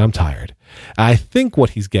 I'm tired. I think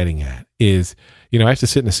what he's getting at is, I have to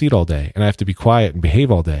sit in a seat all day and I have to be quiet and behave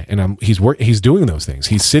all day. And he's doing those things.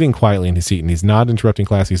 He's sitting quietly in his seat and he's not interrupting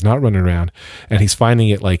class. He's not running around and he's finding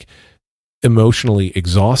it like emotionally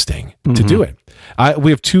exhausting to do it. We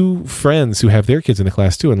have 2 friends who have their kids in the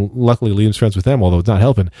class too. And luckily Liam's friends with them, although it's not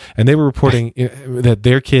helping. And they were reporting that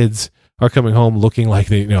their kids are coming home looking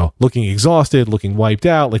like looking exhausted, looking wiped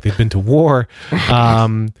out, like they've been to war.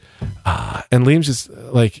 And Liam's just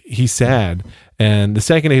like, he's sad. And the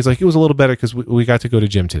second day he's like, it was a little better because we got to go to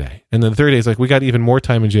gym today. And then the third day he's like, we got even more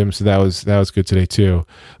time in gym. So that was good today too.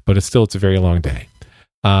 But it's a very long day.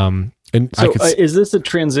 And so is this a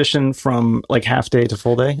transition from like half day to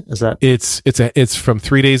full day? Is that it's from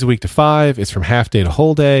 3 days a week to 5. It's from half day to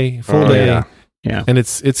whole day, full day. Yeah. And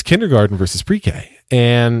it's kindergarten versus pre-K.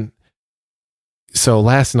 And so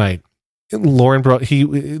last night, Lauren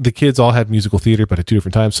the kids all had musical theater, but at 2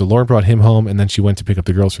 different times. So Lauren brought him home and then she went to pick up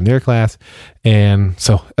the girls from their class. And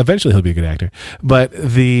so eventually he'll be a good actor, but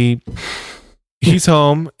he's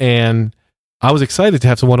home and I was excited to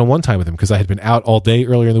have some one-on-one time with him because I had been out all day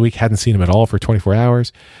earlier in the week, hadn't seen him at all for 24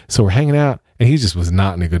 hours. So we're hanging out and he just was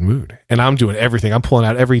not in a good mood. And I'm doing everything. I'm pulling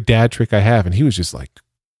out every dad trick I have. And he was just like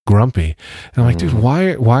grumpy. And I'm like, dude,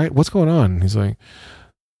 why, what's going on? And he's like,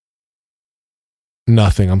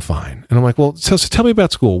 nothing, I'm fine. And I'm like, well, so tell me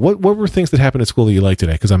about school. What were things that happened at school that you liked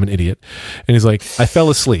today? Because I'm an idiot. And he's like, I fell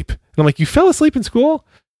asleep. And I'm like, you fell asleep in school?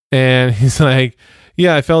 And he's like,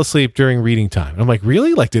 yeah, I fell asleep during reading time. And I'm like,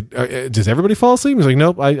 really? Like, does everybody fall asleep? He's like,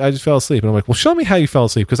 nope, I just fell asleep. And I'm like, well, show me how you fell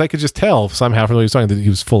asleep. Because I could just tell somehow from the way he was talking that he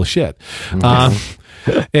was full of shit. And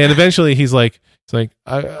eventually he's like,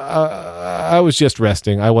 I was just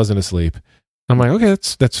resting. I wasn't asleep. I'm like, okay,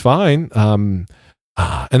 that's fine. And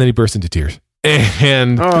then he burst into tears.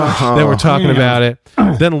 And then we're talking about it.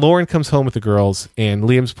 Then Lauren comes home with the girls and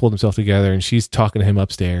Liam's pulled himself together and she's talking to him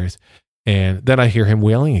upstairs. And then I hear him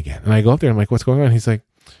wailing again. And I go up there and I'm like, what's going on? He's like,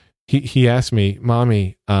 he asked me,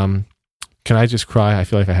 Mommy, can I just cry? I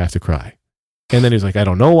feel like I have to cry. And then he's like, I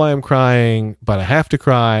don't know why I'm crying, but I have to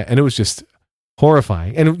cry. And it was just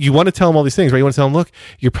horrifying. And you want to tell him all these things, right? You want to tell him, look,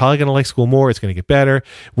 you're probably going to like school more. It's going to get better.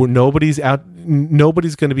 Nobody's out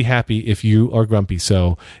nobody's going to be happy if you are grumpy.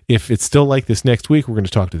 So if it's still like this next week, we're going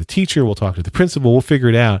to talk to the teacher. We'll talk to the principal. We'll figure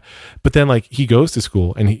it out. But then like he goes to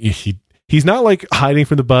school and he's not like hiding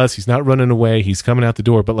from the bus. He's not running away. He's coming out the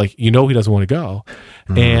door, but like, he doesn't want to go.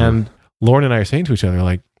 And Lauren and I are saying to each other,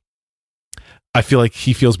 like, I feel like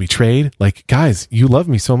he feels betrayed. Like, guys, you love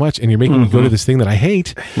me so much and you're making me go to this thing that I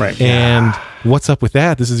hate. Right. And what's up with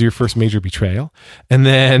that? This is your first major betrayal. And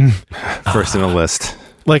then first in a list.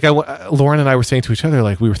 Like Lauren and I were saying to each other,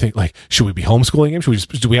 like we were thinking, like, should we be homeschooling him?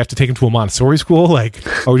 Do we have to take him to a Montessori school? Like,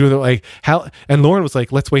 are we doing like how? And Lauren was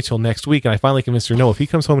like, let's wait till next week. And I finally convinced her, no, if he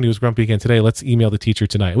comes home and he was grumpy again today, let's email the teacher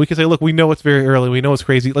tonight. We can say, look, we know it's very early. We know it's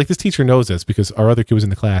crazy. Like this teacher knows this because our other kid was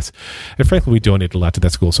in the class, and frankly, we donated a lot to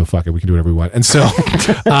that school, so fuck it, we can do whatever we want. And so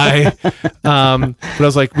but I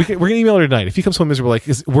was like, we're gonna email her tonight. If he comes home miserable, like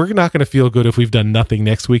we're not gonna feel good if we've done nothing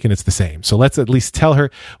next week and it's the same. So let's at least tell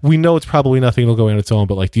her. We know it's probably nothing. It'll go on its own.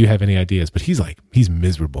 But like, do you have any ideas? But he's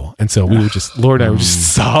miserable. And so we were just, Lord and I were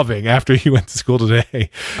just sobbing after he went to school today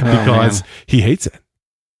because he hates it.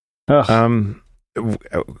 I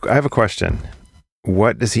have a question.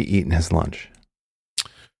 What does he eat in his lunch?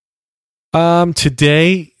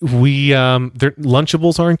 Today their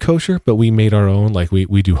Lunchables aren't kosher, but we made our own. Like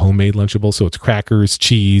we do homemade Lunchables. So it's crackers,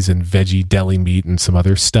 cheese, and veggie deli meat and some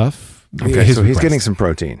other stuff. Okay. So he's getting some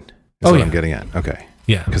protein. That's what I'm getting at. Okay.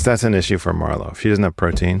 Yeah. Because that's an issue for Marlo. If she doesn't have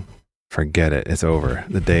protein, forget it. It's over.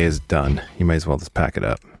 The day is done. You might as well just pack it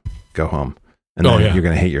up, go home. And then you're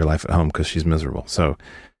going to hate your life at home because she's miserable. So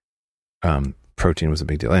protein was a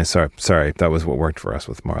big deal. And sorry, that was what worked for us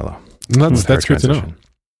with Marlo. That's good to know.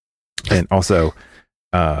 And also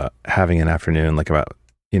having an afternoon, like about,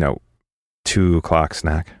 2:00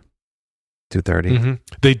 snack, 2:30. Mm-hmm.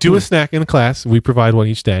 They do a snack in the class. We provide one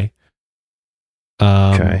each day.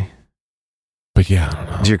 Okay. But yeah, I don't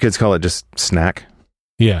know. Do your kids call it just snack?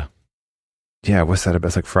 Yeah. Yeah, what's that about?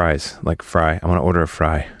 It's like fries. Like fry. I want to order a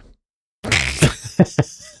fry.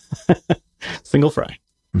 Single fry.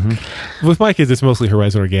 Mm-hmm. With my kids, it's mostly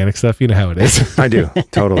Horizon Organic stuff. You know how it is. I do.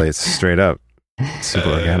 Totally. It's straight up.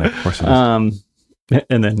 Super organic. Of course it is.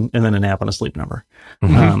 And then a nap on a sleep number.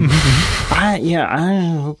 I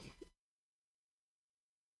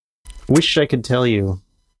wish I could tell you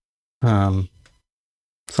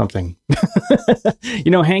something.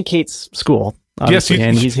 Hank hates school. Yes,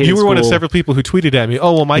 and he's hated you were school. One of several people who tweeted at me,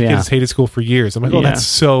 oh, well, my kid has hated school for years. I'm like, oh, that's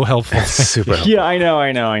so helpful. That's super helpful. Yeah, I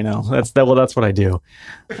know. That's what I do.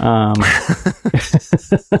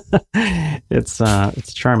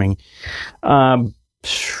 It's charming.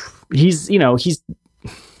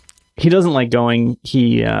 He doesn't like going.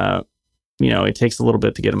 He, it takes a little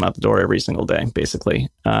bit to get him out the door every single day, basically.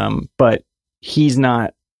 But he's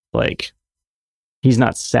not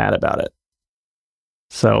sad about it.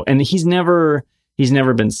 So, and he's never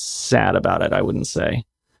been sad about it, I wouldn't say.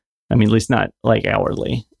 I mean, at least not like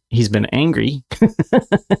outwardly. He's been angry,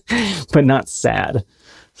 but not sad.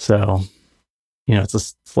 So, it's a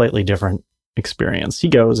slightly different experience. He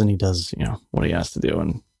goes and he does, what he has to do,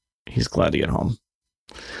 and he's glad to get home.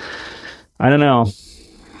 I don't know.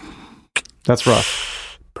 That's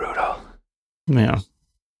rough. Brutal. Yeah.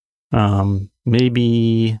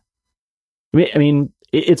 Maybe, I mean,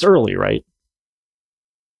 it's early, right?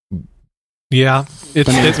 Yeah,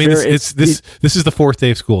 this is the fourth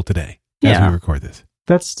day of school today as we record this.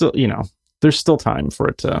 That's still, there's still time for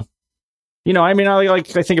it to, I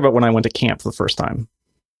think about when I went to camp for the first time,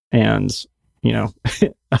 and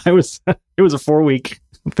it was a 4-week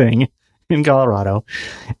thing in Colorado,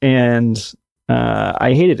 and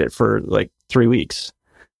I hated it for like 3 weeks.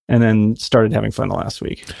 And then started having fun the last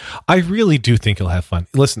week. I really do think he'll have fun.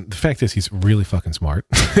 Listen, the fact is he's really fucking smart.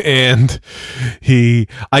 And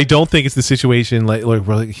I don't think it's the situation like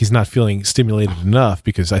he's not feeling stimulated enough,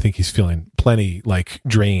 because I think he's feeling plenty like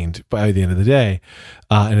drained by the end of the day.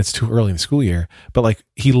 And it's too early in the school year. But like,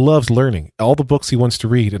 he loves learning all the books he wants to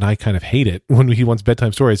read. And I kind of hate it when he wants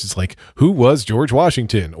bedtime stories. It's like, who was George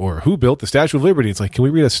Washington, or who built the Statue of Liberty? It's like, can we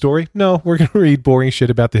read a story? No, we're going to read boring shit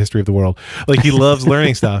about the history of the world. Like, he loves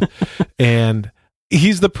learning stuff. And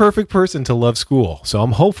he's the perfect person to love school. So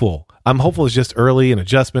I'm hopeful. It's just early and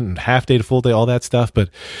adjustment and half day to full day, all that stuff. But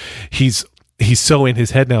he's so in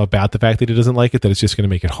his head now about the fact that he doesn't like it that it's just going to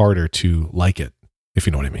make it harder to like it, if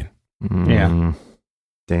you know what I mean. Yeah.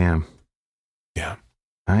 Damn. Yeah.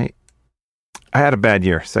 I had a bad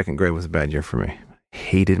year. Second grade was a bad year for me.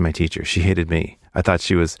 Hated my teacher. She hated me. I thought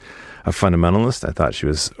she was a fundamentalist. I thought she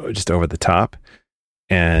was just over the top.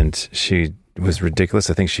 And she was ridiculous.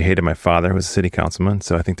 I think she hated my father, who was a city councilman.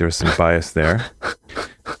 So I think there was some bias there.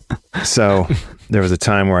 So there was a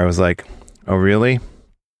time where I was like, oh, really?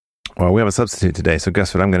 well, we have a substitute today. So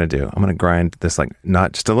guess what I'm going to do? I'm going to grind this, like,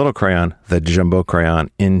 not just a little crayon, the jumbo crayon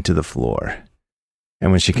into the floor.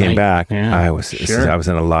 And when she came back, I was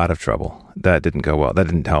in a lot of trouble. That didn't go well. That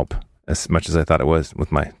didn't help as much as I thought it was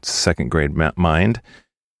with my second grade mind.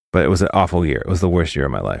 But it was an awful year. It was the worst year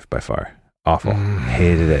of my life by far. Awful.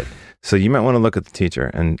 Hated it. So you might want to look at the teacher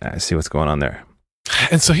and see what's going on there.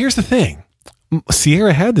 And so here's the thing.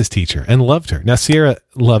 Sierra had this teacher and loved her. Now, Sierra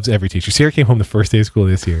loves every teacher. Sierra came home the first day of school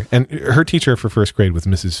this year, and her teacher for first grade was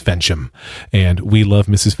Mrs. Fensham. And we love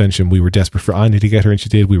Mrs. Fensham. We were desperate for Anya to get her, and she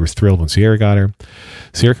did. We were thrilled when Sierra got her.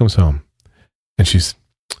 Sierra comes home, and she's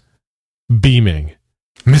beaming.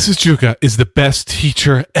 Mrs. Juka is the best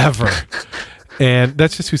teacher ever. And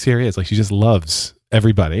that's just who Sierra is. Like, she just loves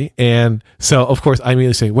everybody. And so, of course, I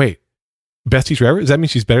immediately say, wait, best teacher ever? Does that mean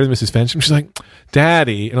she's better than Mrs. Fensham? She's like,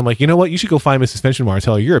 Daddy. And I'm like, you know what? You should go find Mrs. Fensham tomorrow and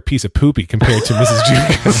tell her you're a piece of poopy compared to Mrs.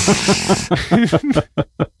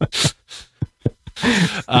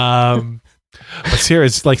 Juka.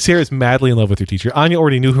 But Sarah's madly in love with her teacher. Anya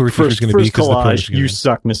already knew who her teacher was going to be. First collage, you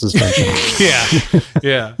suck, Mrs. Fensham.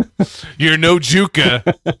 Yeah. You're no Juka.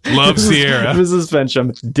 Love Sierra. Mrs.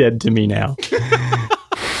 Fensham, dead to me now.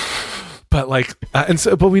 But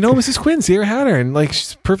but we know Mrs. Quinn, Sierra had her, and like,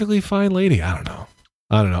 she's a perfectly fine lady. I don't know.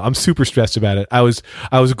 I'm super stressed about it. I was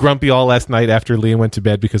grumpy all last night after Liam went to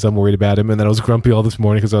bed because I'm worried about him, and then I was grumpy all this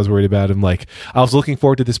morning because I was worried about him. Like, I was looking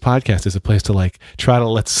forward to this podcast as a place to like try to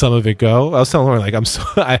let some of it go. I was telling her like, I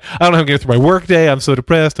don't know how to get through my work day. I'm so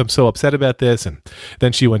depressed. I'm so upset about this. And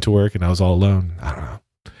then she went to work, and I was all alone. I don't know.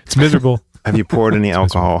 It's miserable. Have you poured any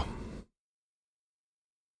alcohol?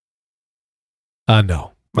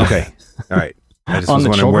 No. Okay. All right. I just was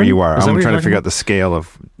wondering where you are. I'm trying to figure out the scale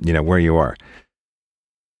of, where you are.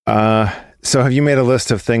 So have you made a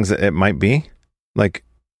list of things that it might be? Like,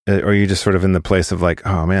 or are you just sort of in the place of like,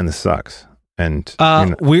 oh man, this sucks? And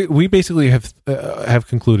we basically have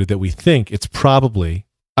concluded that we think it's probably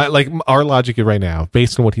like our logic right now,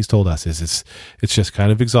 based on what he's told us, is it's just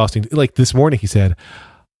kind of exhausting. Like this morning, he said,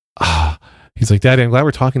 he's like, Daddy, I'm glad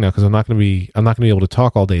we're talking now because I'm not going to be able to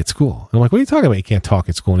talk all day at school. And I'm like, what are you talking about? You can't talk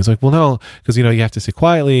at school. And he's like, well, no, because you have to sit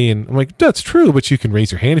quietly. And I'm like, that's true, but you can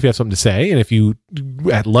raise your hand if you have something to say. And if you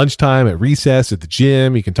at lunchtime, at recess, at the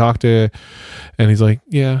gym, you can talk to. And he's like,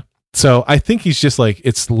 yeah. So I think he's just like,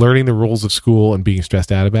 it's learning the rules of school and being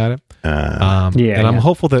stressed out about it. And I'm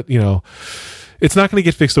hopeful that it's not going to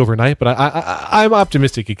get fixed overnight, but I'm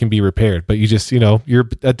optimistic it can be repaired. But you just, you're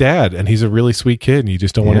a dad, and he's a really sweet kid, and you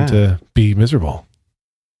just don't want him to be miserable.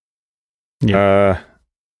 Yeah.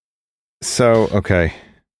 Okay.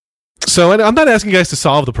 So, and I'm not asking you guys to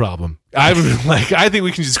solve the problem. I think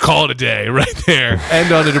we can just call it a day right there.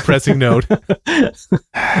 End on a depressing note. Not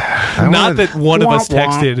that one of us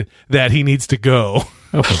texted that he needs to go.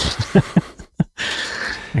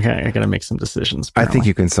 Okay, I got to make some decisions. Apparently. I think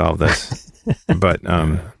you can solve this. But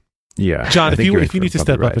yeah, John, if you need to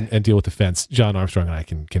step up and deal with the fence, John Armstrong and I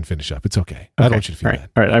can finish up. It's okay. I don't want you to feel bad.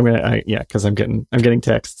 All right, because I'm getting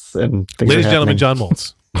texts and things. Ladies and gentlemen, John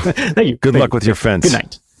Moltz. Thank you. Good luck with your fence.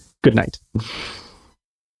 Good night.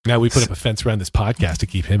 Now we put up a fence around this podcast to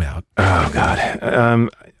keep him out. Oh God.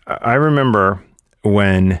 I remember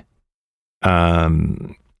when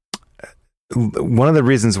one of the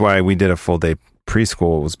reasons why we did a full day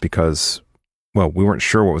preschool was because, well, we weren't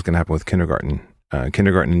sure what was going to happen with kindergarten.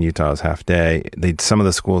 Kindergarten in Utah is half day. Some of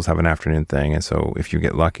the schools have an afternoon thing, and so if you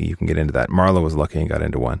get lucky, you can get into that. Marla was lucky and got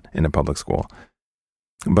into one in a public school.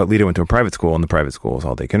 But Lita went to a private school, and the private school is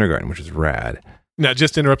all day kindergarten, which is rad. Now,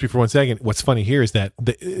 just to interrupt you for 1 second, what's funny here is that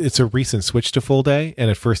it's a recent switch to full day,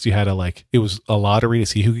 and at first you had to it was a lottery to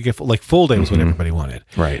see who could get full day was what everybody wanted.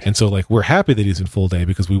 Right. And so we're happy that he's in full day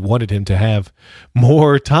because we wanted him to have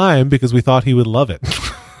more time because we thought he would love it.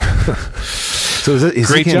 So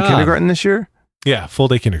is he in kindergarten this year? Yeah, full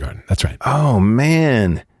day kindergarten. That's right. Oh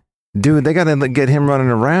man, dude, they got to get him running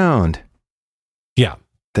around. Yeah,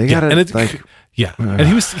 they got to and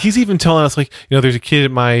he's even telling us there's a kid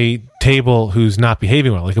at my table who's not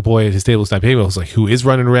behaving well. Like a boy at his table is not behaving well. It's who is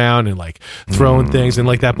running around and throwing things, and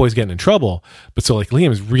that boy's getting in trouble. But so Liam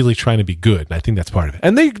is really trying to be good, and I think that's part of it.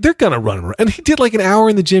 And they're gonna run around. And he did an hour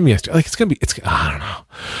in the gym yesterday. I don't know.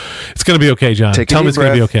 It's gonna be okay, John. Tell me it's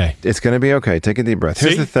gonna be okay. It's gonna be okay. Take a deep breath.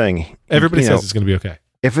 Here's the thing. Everybody says it's gonna be okay.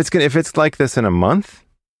 If it's like this in a month,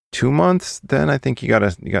 2 months, then I think you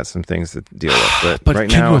got some things to deal with. But right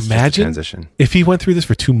can now, you it's imagine just a transition. If he went through this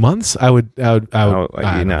for 2 months? I would. You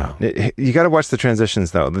got to watch the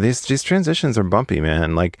transitions though. These transitions are bumpy,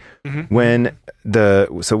 man. When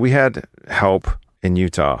so we had help in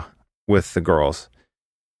Utah with the girls,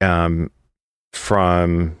 from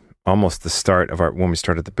almost the start of when we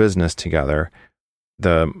started the business together.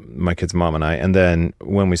 my kid's mom and I. And then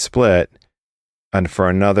when we split, and for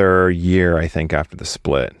another year, I think after the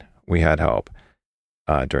split, we had help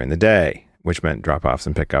during the day, which meant drop-offs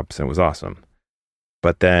and pickups, and it was awesome.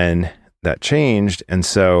 But then that changed, and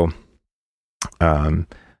so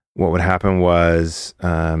what would happen was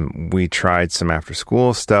we tried some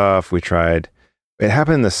after-school stuff. It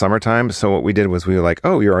happened in the summertime, so what we did was we were like,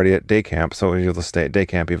 oh, you're already at day camp, so you'll stay at day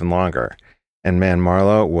camp even longer. And man,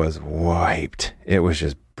 Marlo was wiped. It was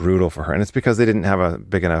just brutal for her. And it's because they didn't have a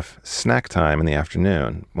big enough snack time in the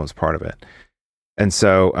afternoon, was part of it. And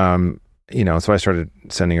so, so I started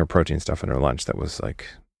sending her protein stuff in her lunch that was like,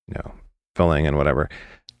 filling and whatever.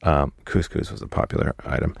 Couscous was a popular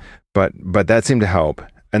item, but that seemed to help.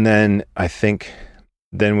 And then I think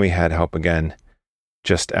then we had help again,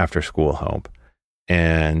 just after school help.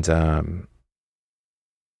 And, I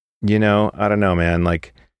don't know, man,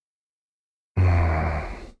 like,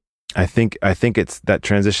 I think it's that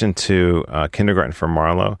transition to kindergarten for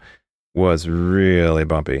Marlo was really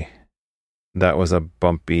bumpy. That was a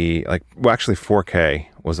bumpy, actually 4K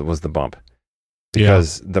was the bump,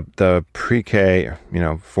 because the pre-K,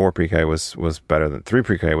 4 pre-K was better than 3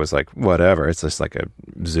 pre-K was like whatever. It's just like a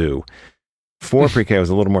zoo. 4 pre-K was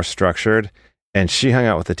a little more structured, and she hung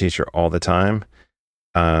out with the teacher all the time.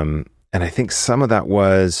 And I think some of that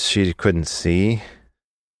was she couldn't see.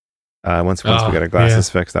 Once we got our glasses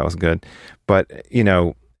fixed, that was good. But,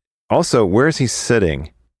 also, where is he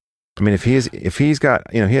sitting? I mean, if he's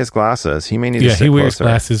got, he has glasses, he may need to sit closer. Yeah, he wears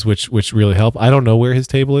glasses, which really help. I don't know where his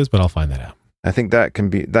table is, but I'll find that out. I think that can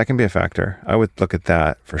be a factor. I would look at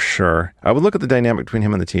that for sure. I would look at the dynamic between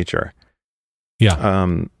him and the teacher. Yeah.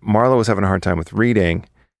 Marlo was having a hard time with reading.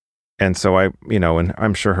 And so and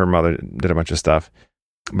I'm sure her mother did a bunch of stuff.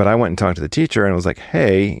 But I went and talked to the teacher and was like,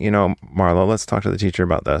 hey, Marlo, let's talk to the teacher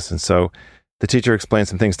about this. And so the teacher explained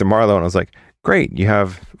some things to Marlo, and I was like, great, you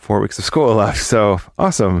have 4 weeks of school left. So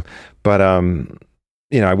awesome. But,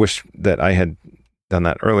 I wish that I had done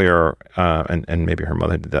that earlier. And maybe her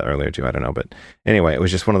mother did that earlier too. I don't know. But anyway, it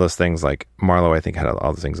was just one of those things, like Marlo, I think, had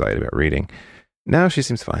all this anxiety about reading. Now she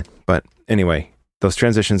seems fine. But anyway, those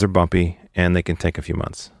transitions are bumpy, and they can take a few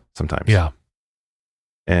months sometimes. Yeah.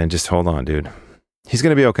 And just hold on, dude. He's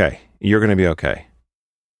going to be okay. You're going to be okay.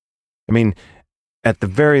 I mean, at the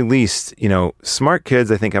very least, smart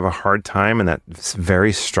kids, I think, have a hard time in that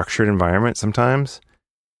very structured environment sometimes,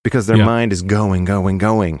 because their mind is going,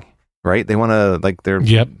 right? They want to,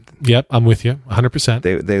 Yep. I'm with you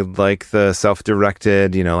 100%. They like the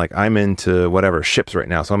self-directed, I'm into whatever, ships right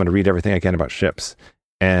now, so I'm going to read everything I can about ships.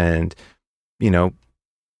 And,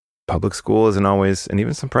 public school isn't always, and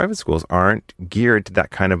even some private schools aren't geared to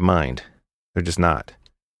that kind of mind. They're just not.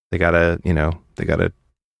 They gotta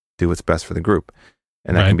do what's best for the group.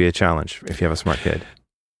 And that can be a challenge if you have a smart kid.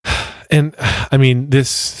 And I mean,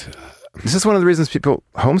 this is one of the reasons people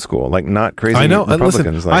homeschool, like not crazy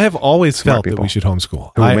Republicans. Listen, I have always felt that we should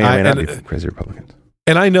homeschool. Who may or may not be crazy Republicans.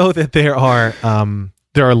 And I know that there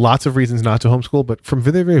are lots of reasons not to homeschool, but from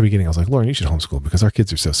the very beginning, I was like, Lauren, you should homeschool because our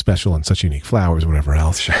kids are so special and such unique flowers, whatever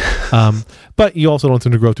else. Sure. But you also don't want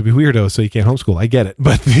them to grow up to be weirdos, so you can't homeschool. I get it.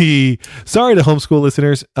 But sorry to homeschool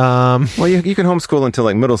listeners. Well, you can homeschool until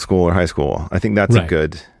like middle school or high school. I think that's a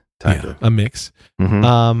good time. A mix.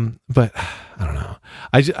 Mm-hmm. But I don't know.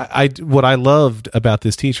 What I loved about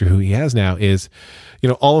this teacher who he has now is,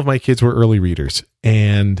 all of my kids were early readers,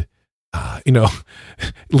 and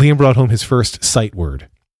Liam brought home his first sight word,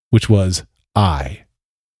 which was I.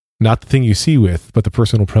 Not the thing you see with, but the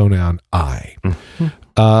personal pronoun I. Mm-hmm.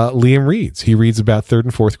 Liam reads. He reads about 3rd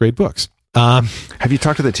and 4th grade books. Have you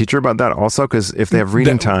talked to the teacher about that also? Because if they have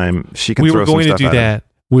reading time, she can throw some stuff at We were going to do that.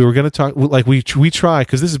 We were going to talk, we try,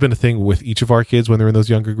 because this has been a thing with each of our kids when they're in those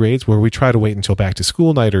younger grades, where we try to wait until back to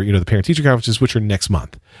school night or, the parent-teacher conferences, which are next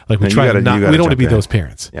month. Like we try we don't want to be those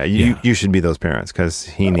parents. Yeah, you should be those parents because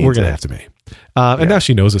he needs We're going to have to be. And now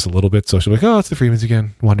she knows us a little bit, so she'll be like, oh, it's the Freemans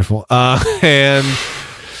again. Wonderful. But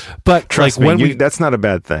trust me, that's not a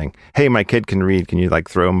bad thing. Hey, my kid can read. Can you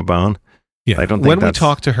throw him a bone? Yeah. I don't think when we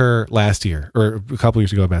talked to her last year or a couple of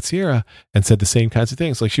years ago about Sierra and said the same kinds of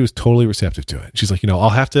things, she was totally receptive to it. She's like, I'll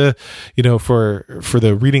have to, for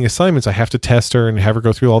the reading assignments, I have to test her and have her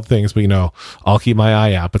go through all the things, but I'll keep my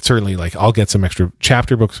eye out. But certainly I'll get some extra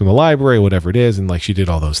chapter books from the library, whatever it is. And she did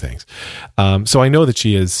all those things. So I know that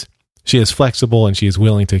she is flexible and she is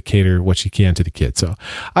willing to cater what she can to the kid. So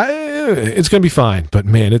it's going to be fine. But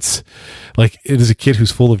man, it's it is a kid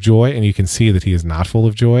who's full of joy, and you can see that he is not full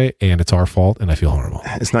of joy, and it's our fault, and I feel horrible.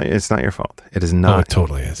 It's not your fault. It is not. Oh, it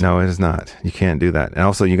totally is. No, it is not. You can't do that. And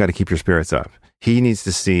also you got to keep your spirits up. He needs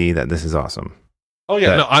to see that this is awesome. Oh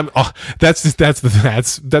yeah, no,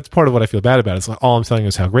 that's part of what I feel bad about. It's like all I'm telling you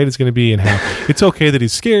is how great it's going to be and how it's okay that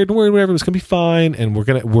he's scared and worried, whatever. It's going to be fine, and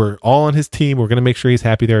we're all on his team. We're going to make sure he's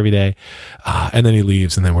happy there every day. And then he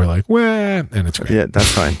leaves, and then we're like, wah, and it's great. Yeah, that's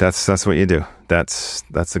fine. That's what you do. That's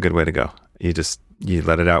a good way to go. You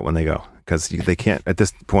let it out when they go, because they can't at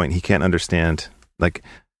this point. He can't understand. Like,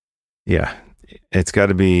 yeah, it's got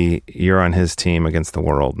to be you're on his team against the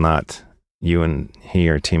world, not you and he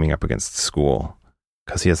are teaming up against school.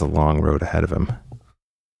 Because he has a long road ahead of him.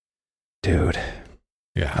 Dude.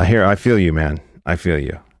 Yeah. I feel you, man. I feel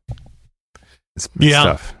you. It's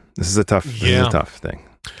tough. This is a tough thing.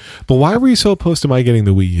 But why were you so opposed to my getting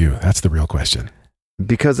the Wii U? That's the real question.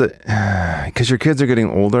 Because your kids are getting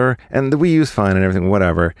older, and the Wii U's fine and everything,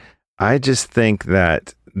 whatever. I just think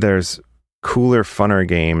that there's cooler, funner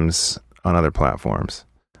games on other platforms.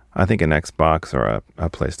 I think an Xbox or a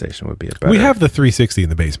PlayStation would be a better. We have the 360 in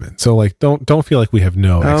the basement, so like don't feel like we have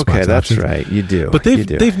no Xbox okay, that's options. right. You do, but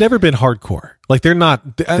they've never been hardcore. Like they're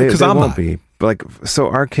not because I'm won't not. Be. Like so,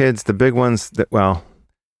 our kids, the big ones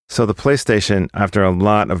so the PlayStation, after a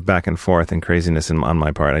lot of back and forth and craziness on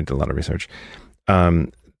my part, I did a lot of research.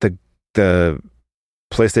 The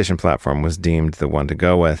PlayStation platform was deemed the one to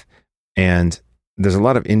go with, and there's a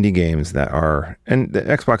lot of indie games that are, and the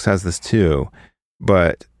Xbox has this too,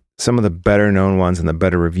 but some of the better known ones and the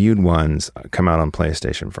better reviewed ones come out on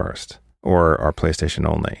PlayStation first or are PlayStation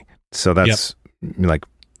only. So that's like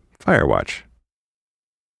Firewatch.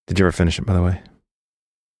 Did you ever finish it, by the way?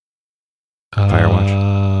 Firewatch.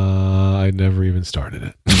 I never even started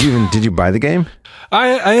it. Did you buy the game?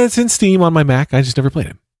 It's in Steam on my Mac. I just never played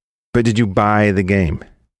it. But did you buy the game?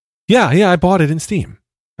 Yeah, I bought it in Steam.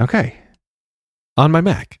 Okay. On my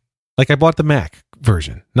Mac. Like I bought the Mac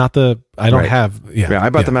version, not the. I don't have. Yeah, I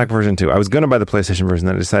bought the Mac version too. I was going to buy the PlayStation version,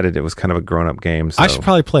 then I decided it was kind of a grown-up game. So. I should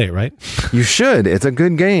probably play it, right? You should. It's a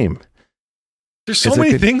good game. There's so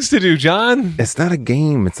many things to do, John. It's not a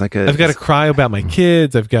game. It's like I've got to cry about my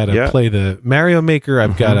kids. I've got to play the Mario Maker.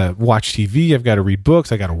 I've got to watch TV. I've got to read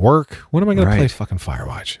books. I got to work. When am I going to play fucking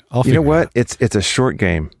Firewatch? You know what? It's a short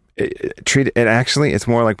game. It's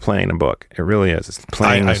more like playing a book. It really is. It's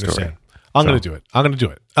playing a story. I'm going to do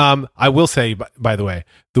it. I will say, by the way,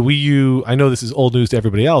 the Wii U, I know this is old news to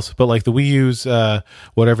everybody else, but like the Wii U's,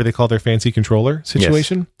 whatever they call their fancy controller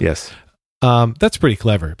situation. Yes. That's pretty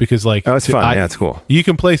clever because like, it's fun. Yeah, it's cool. You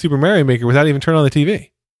can play Super Mario Maker without even turning on the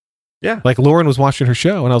TV. Yeah. Like Lauren was watching her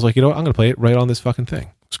show and I was like, you know what? I'm going to play it right on this fucking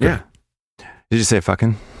thing. It's great. Yeah. Did you say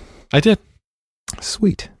fucking? I did.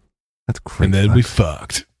 Sweet. That's great. And then we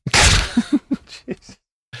fucked.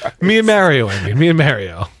 Me and Mario.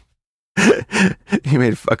 You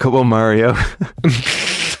made a couple Mario.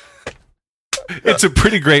 It's a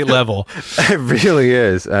pretty great level. It really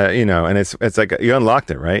is. And it's like you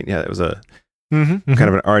unlocked it, right? Yeah, it was a kind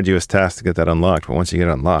of an arduous task to get that unlocked, but once you get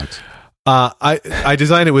it unlocked. I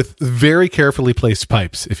designed it with very carefully placed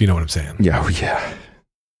pipes, if you know what I'm saying. Yeah, yeah.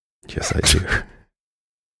 Yes, I do.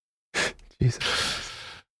 Jesus.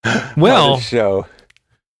 Well, show.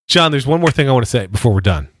 John, there's one more thing I want to say before we're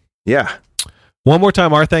done. Yeah. One more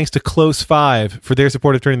time, our thanks to Close 5 for their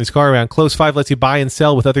support of turning this car around. Close 5 lets you buy and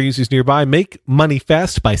sell with other users nearby. Make money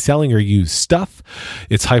fast by selling or used stuff.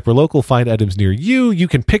 It's hyper-local. Find items near you. You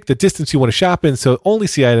can pick the distance you want to shop in, so only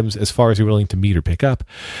see items as far as you're willing to meet or pick up.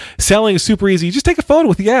 Selling is super easy. You just take a photo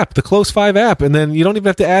with the app, the Close 5 app, and then you don't even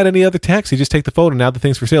have to add any other text. You just take the photo and add the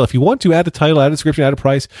things for sale. If you want to, add a title, add a description, add a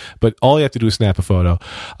price, but all you have to do is snap a photo.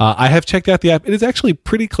 I have checked out the app. It is actually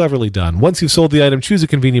pretty cleverly done. Once you've sold the item, choose a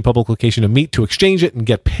convenient public location to meet to exchange it and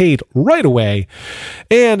get paid right away.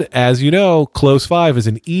 And as you know, Close 5 is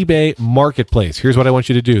an eBay marketplace. Here's what I want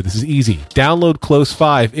you to do. This is easy. Download Close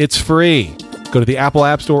 5. It's free. Go to the Apple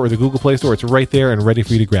App Store or the Google Play Store. It's right there and ready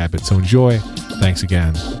for you to grab it. So enjoy. Thanks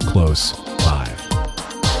again. Close